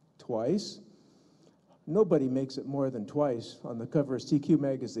 twice. Nobody makes it more than twice on the cover of CQ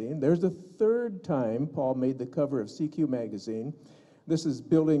magazine. There's the 3rd time Paul made the cover of CQ magazine. This is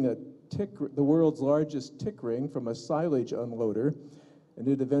building the world's largest tick ring from a silage unloader, and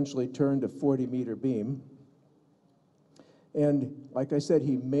it eventually turned a 40-meter beam. And like I said,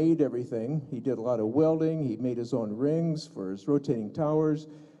 he made everything. He did a lot of welding. He made his own rings for his rotating towers.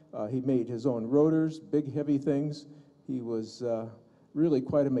 He made his own rotors, big, heavy things. He was really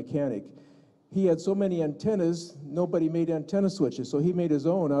quite a mechanic. He had so many antennas, nobody made antenna switches, so he made his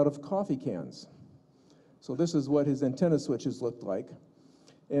own out of coffee cans. So this is what his antenna switches looked like.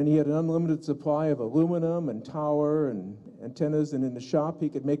 And he had an unlimited supply of aluminum and tower and antennas, and in the shop he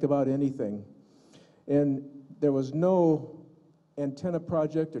could make about anything. And there was no antenna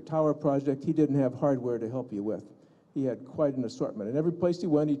project or tower project he didn't have hardware to help you with. He had quite an assortment. And every place he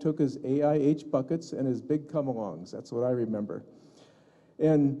went, he took his AIH buckets and his big come-alongs. That's what I remember.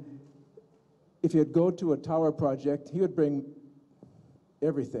 And if you'd go to a tower project, he would bring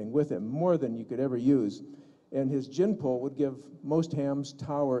everything with him, more than you could ever use. And his gin pole would give most hams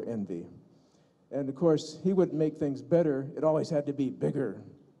tower envy. And of course, he wouldn't make things better. It always had to be bigger.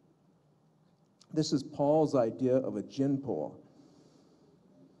 This is Paul's idea of a gin pole.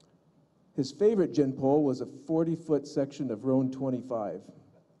 His favorite gin pole was a 40-foot section of Roan 25,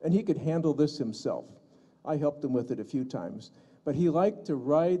 and he could handle this himself. I helped him with it a few times, but he liked to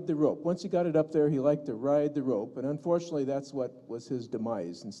ride the rope. Once he got it up there, he liked to ride the rope, and unfortunately, that's what was his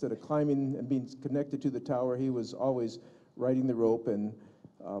demise. Instead of climbing and being connected to the tower, he was always riding the rope, and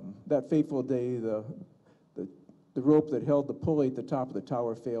that fateful day, the rope that held the pulley at the top of the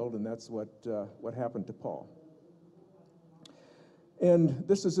tower failed, and that's what happened to Paul. And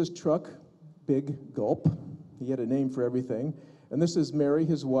this is his truck, Big Gulp. He had a name for everything. And this is Mary,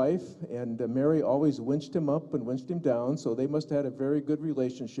 his wife, and Mary always winched him up and winched him down, so they must have had a very good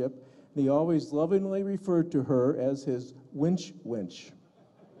relationship. And he always lovingly referred to her as his winch winch.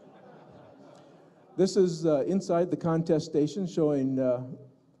 This is inside the contest station, showing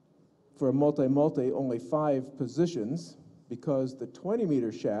for a multi-multi only 5 positions, because the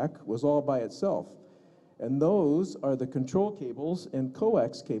 20-meter shack was all by itself. And those are the control cables and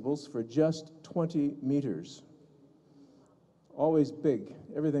coax cables for just 20 meters. Always big.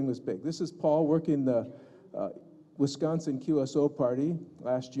 Everything was big. This is Paul working the Wisconsin QSO party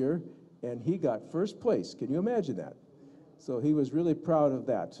last year, and he got first place. Can you imagine that? So he was really proud of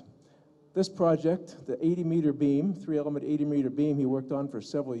that. This project, the 80-meter beam, 3-element 80-meter beam, he worked on for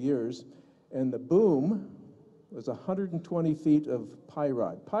several years, and the boom was 120 feet of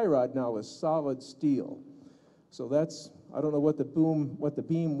pyrod. Pyrod now is solid steel. So that's, I don't know what the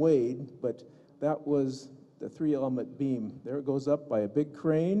beam weighed, but that was the 3-element beam. There it goes up by a big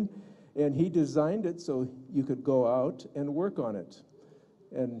crane, And he designed it so you could go out and work on it.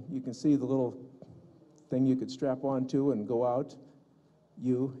 And you can see the little thing you could strap onto and go out.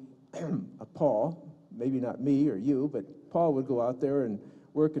 You, Paul, maybe not me or you, but Paul would go out there and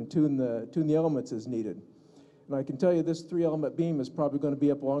work and tune the elements as needed. And I can tell you this 3-element beam is probably going to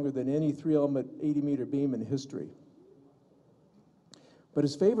be up longer than any 3-element 80-meter beam in history. But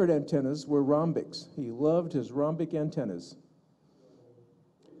his favorite antennas were rhombics. He loved his rhombic antennas.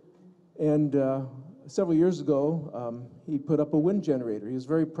 And several years ago, he put up a wind generator. He was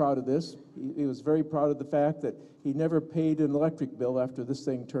very proud of this. He was very proud of the fact that he never paid an electric bill after this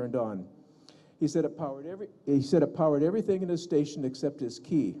thing turned on. He said it powered everything in his station except his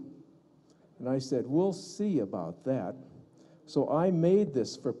key. And I said, we'll see about that. So I made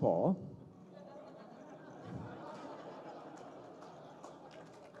this for Paul.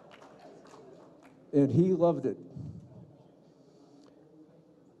 And he loved it.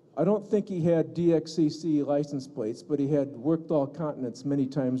 I don't think he had DXCC license plates, but he had worked all continents many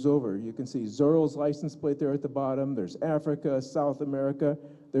times over. You can see Zorro's license plate there at the bottom. There's Africa, South America.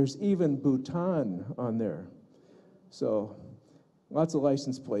 There's even Bhutan on there. So lots of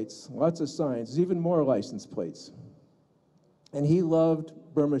license plates, lots of signs. There's even more license plates. And he loved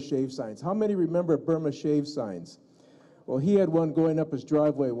Burma shave signs. How many remember Burma shave signs? Well, he had one going up his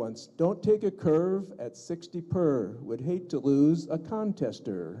driveway once. Don't take a curve at 60 per. Would hate to lose a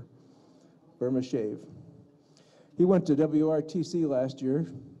contester. Burma shave. He went to WRTC last year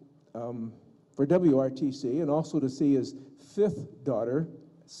for WRTC and also to see his 5th daughter,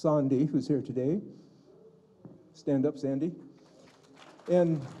 Sandy, who's here today. Stand up, Sandy.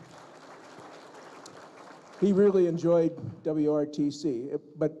 And he really enjoyed WRTC,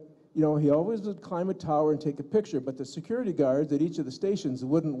 but you know, he always would climb a tower and take a picture, but the security guards at each of the stations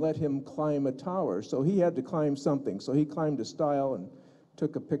wouldn't let him climb a tower, so he had to climb something. So he climbed a stile and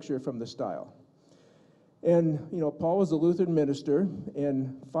took a picture from the stile. And, you know, Paul was a Lutheran minister,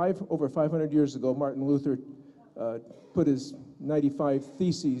 and over 500 years ago, Martin Luther put his 95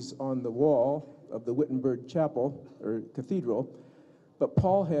 Theses on the wall of the Wittenberg Chapel, or Cathedral, but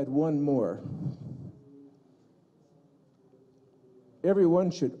Paul had one more. Everyone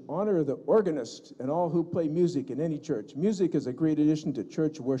should honor the organist and all who play music in any church. Music is a great addition to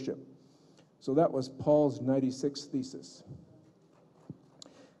church worship. So that was Paul's 96th thesis.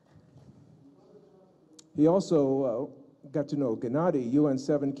 He also got to know Gennady,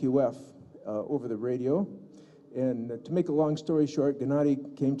 UN7QF, over the radio. And to make a long story short,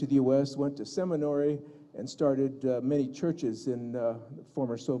 Gennady came to the U.S., went to seminary, and started many churches in the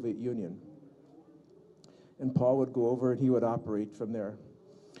former Soviet Union. And Paul would go over and he would operate from there.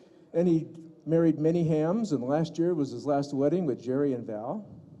 And he married many hams, and last year was his last wedding with Jerry and Val.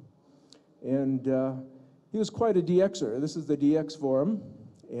 And he was quite a DXer. This is the DX forum.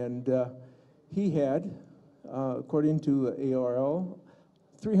 And he had, according to ARL,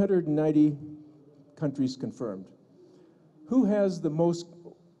 390 countries confirmed. Who has the most,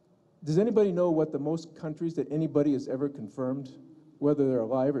 does anybody know what the most countries that anybody has ever confirmed, whether they're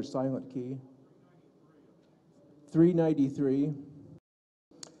alive or silent key? 393.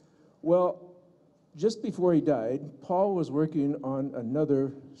 Well, just before he died, Paul was working on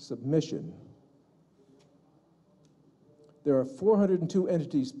another submission. There are 402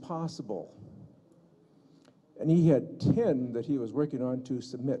 entities possible, and he had 10 that he was working on to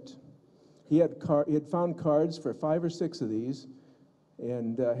submit. He had found cards for 5 or 6 of these,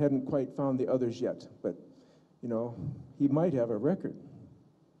 and hadn't quite found the others yet, but, you know, he might have a record.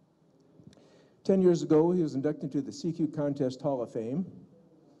 10 years ago, he was inducted into the CQ Contest Hall of Fame,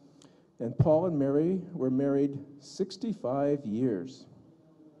 and Paul and Mary were married 65 years.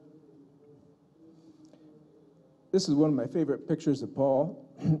 This is one of my favorite pictures of Paul.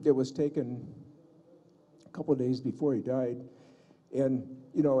 It was taken a couple of days before he died, and,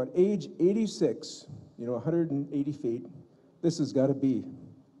 you know, at age 86, you know, 180 feet, this has got to be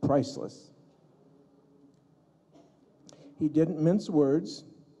priceless. He didn't mince words.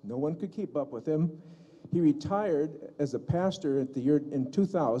 No one could keep up with him. He retired as a pastor at the year in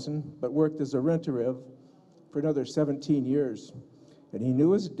 2000, but worked as a renter for another 17 years. And he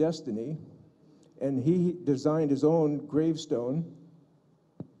knew his destiny, and he designed his own gravestone.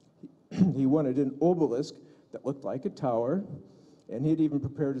 He wanted an obelisk that looked like a tower, and he'd even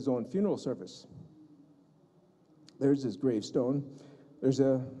prepared his own funeral service. There's his gravestone. There's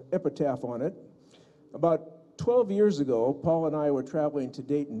an epitaph on it. About 12 years ago, Paul and I were traveling to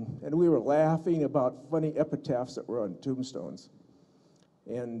Dayton, and we were laughing about funny epitaphs that were on tombstones.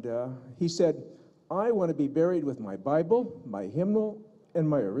 And he said, I want to be buried with my Bible, my hymnal, and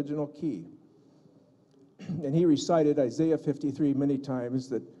my original key. And he recited Isaiah 53 many times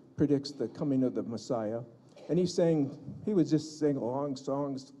that predicts the coming of the Messiah. And he was just saying long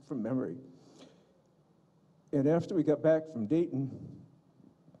songs from memory. And after we got back from Dayton,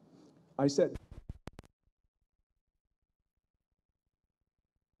 I said,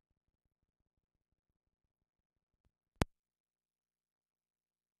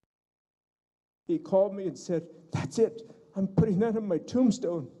 he called me and said, "That's it. I'm putting that on my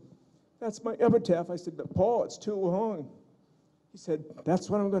tombstone. That's my epitaph." I said, "But Paul, it's too long." He said, "That's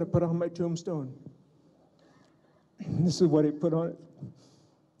what I'm going to put on my tombstone." And this is what he put on it: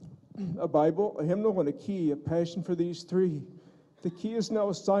 a Bible, a hymnal, and a key, a passion for these three. The key is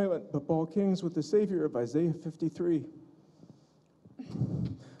now silent, but Paul kings with the Savior of Isaiah 53.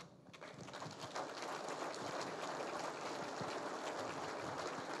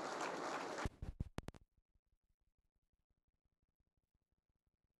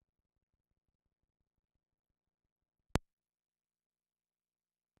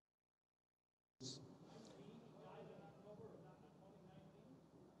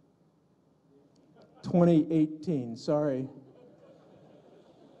 (2018), sorry.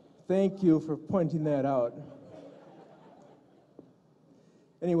 Thank you for pointing that out.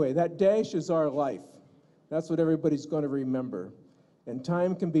 Anyway, that dash is our life. That's what everybody's going to remember. And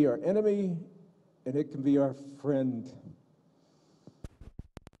time can be our enemy, and it can be our friend.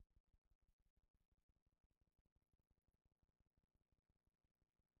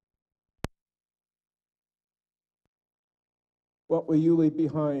 What will you leave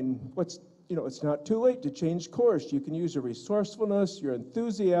behind? It's not too late to change course. You can use your resourcefulness, your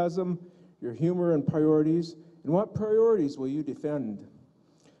enthusiasm, your humor and priorities. And what priorities will you defend?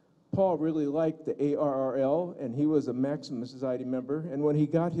 Paul really liked the ARRL, and he was a Maxim Society member. And when he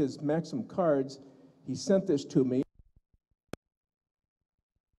got his Maxim cards, he sent this to me.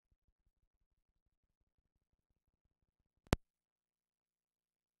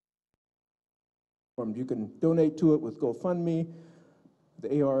 You can donate to it with GoFundMe,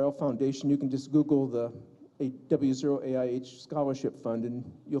 the ARL Foundation. You can just Google the W0AIH Scholarship Fund,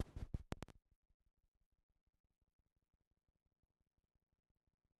 and you'll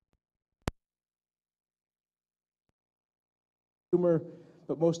humor,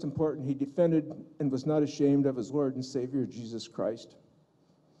 but most important, he defended and was not ashamed of his Lord and Savior, Jesus Christ.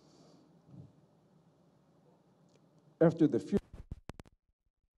 After the funeral,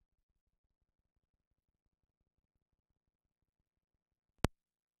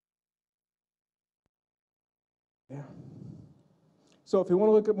 so if you want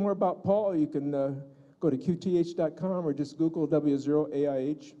to look at more about Paul, you can go to qth.com or just Google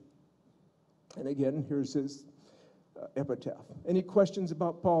W0AIH. And again, here's his epitaph. Any questions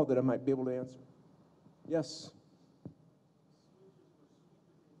about Paul that I might be able to answer? Yes?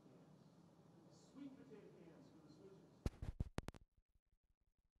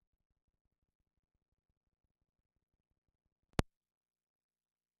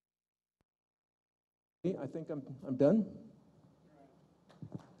 I think I'm done.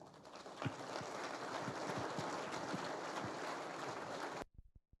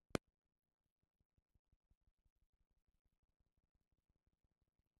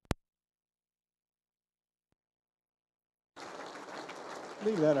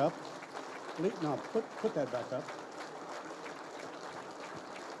 Leave that up. No, put that back up.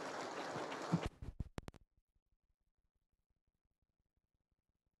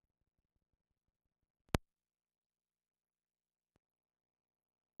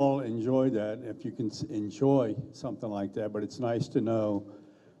 All enjoy that if you can enjoy something like that, but it's nice to know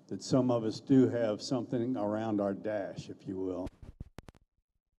that some of us do have something around our dash, if you will.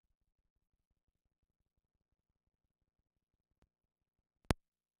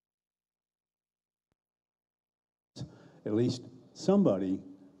 At least somebody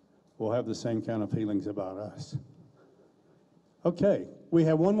will have the same kind of feelings about us. Okay, we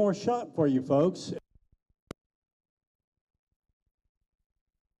have one more shot for you folks.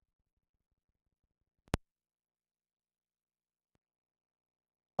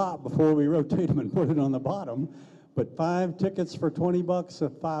 Before we rotate them and put it on the bottom, but 5 tickets for 20 bucks,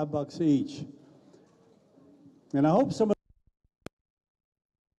 $5 each. And I hope some of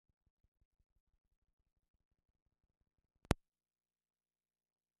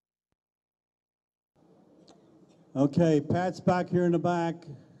Okay, Pat's back here in the back,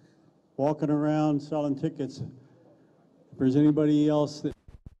 walking around selling tickets. If there's anybody else that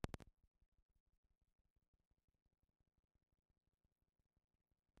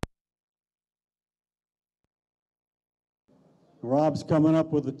Rob's coming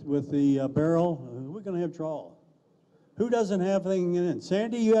up with the barrel. We're going to have draw. Who doesn't have anything in?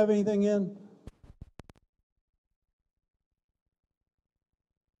 Sandy, you have anything in?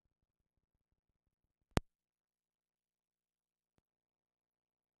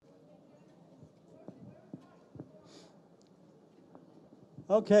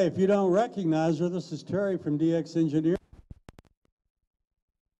 Okay, if you don't recognize her, this is Terry from DX Engineering.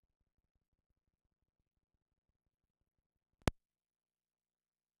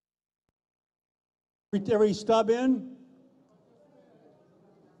 Every stub in?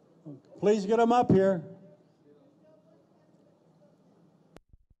 Please get them up here.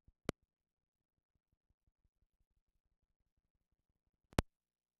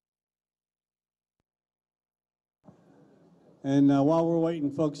 And while we're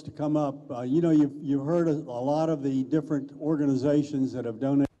waiting folks to come up, you know, you've heard a lot of the different organizations that have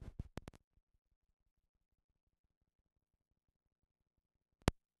donated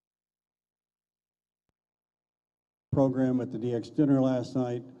program at the DX dinner last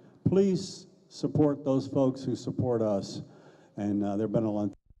night. Please support those folks who support us. And there have been a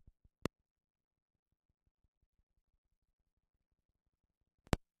lot.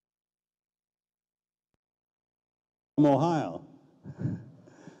 From Ohio,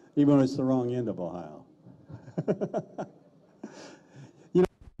 even though it's the wrong end of Ohio. You know,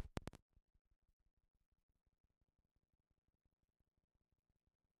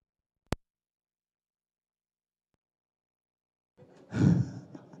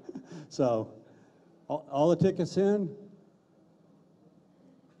 so all the tickets in?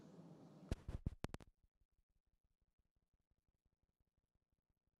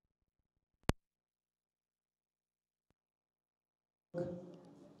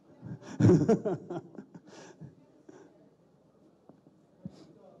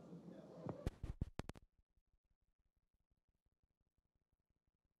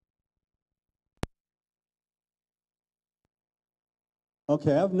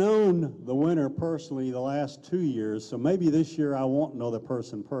 Okay, I've known the winner personally the last 2 years, so maybe this year I won't know the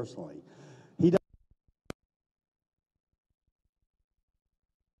person personally. He does.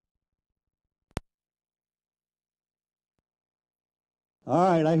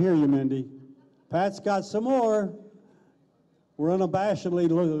 All right, I hear you, Mindy. Pat's got some more. We're unabashedly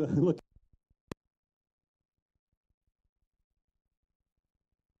looking.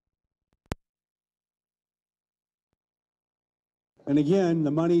 And again,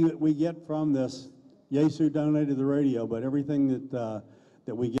 the money that we get from this, Yesu donated the radio, but everything that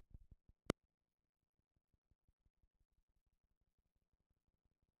we get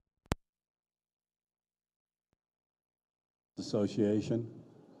Association.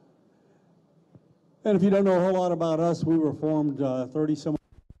 And if you don't know a whole lot about us, we were formed 30-some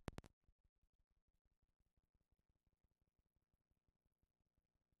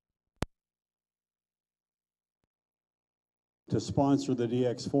to sponsor the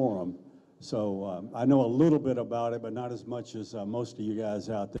DX Forum. So I know a little bit about it, but not as much as most of you guys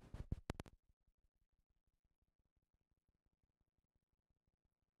out there.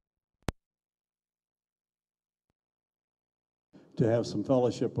 To have some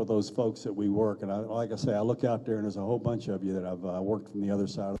fellowship with those folks that we work. And like I say, I look out there and there's a whole bunch of you that I've worked from the other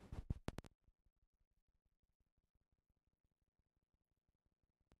side of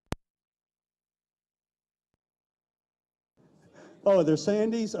Oh, they're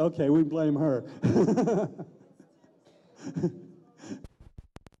Sandy's? Okay, we blame her.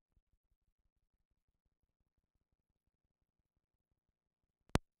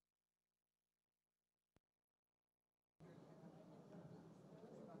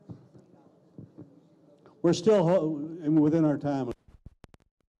 We're still within our time.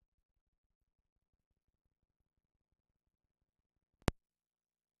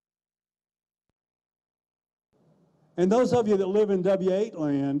 And those of you that live in W8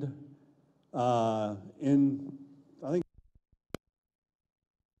 land, I think,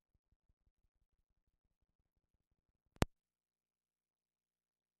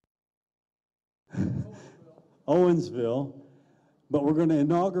 Owensville, but we're going to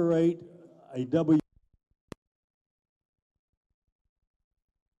inaugurate a W.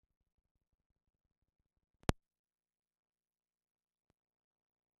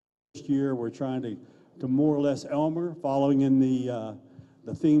 Year we're trying to more or less Elmer, following in the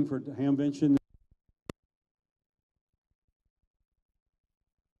theme for Hamvention.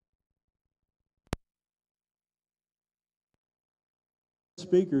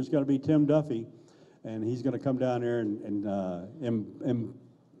 Speaker is going to be Tim Duffy, and he's going to come down there and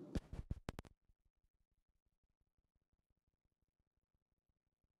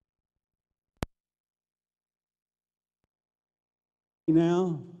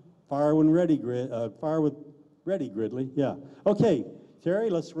now. Fire with ready, Gridley. Yeah. Okay, Terry,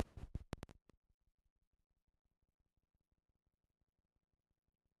 let's.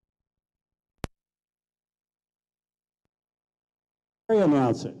 Terry,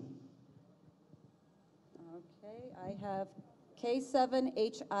 announce it. Okay, I have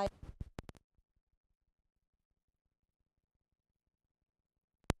K7HI.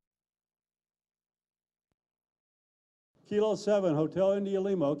 Kilo 7, Hotel India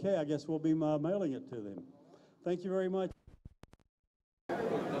Lima. Okay, I guess we'll be mailing it to them. Thank you very much.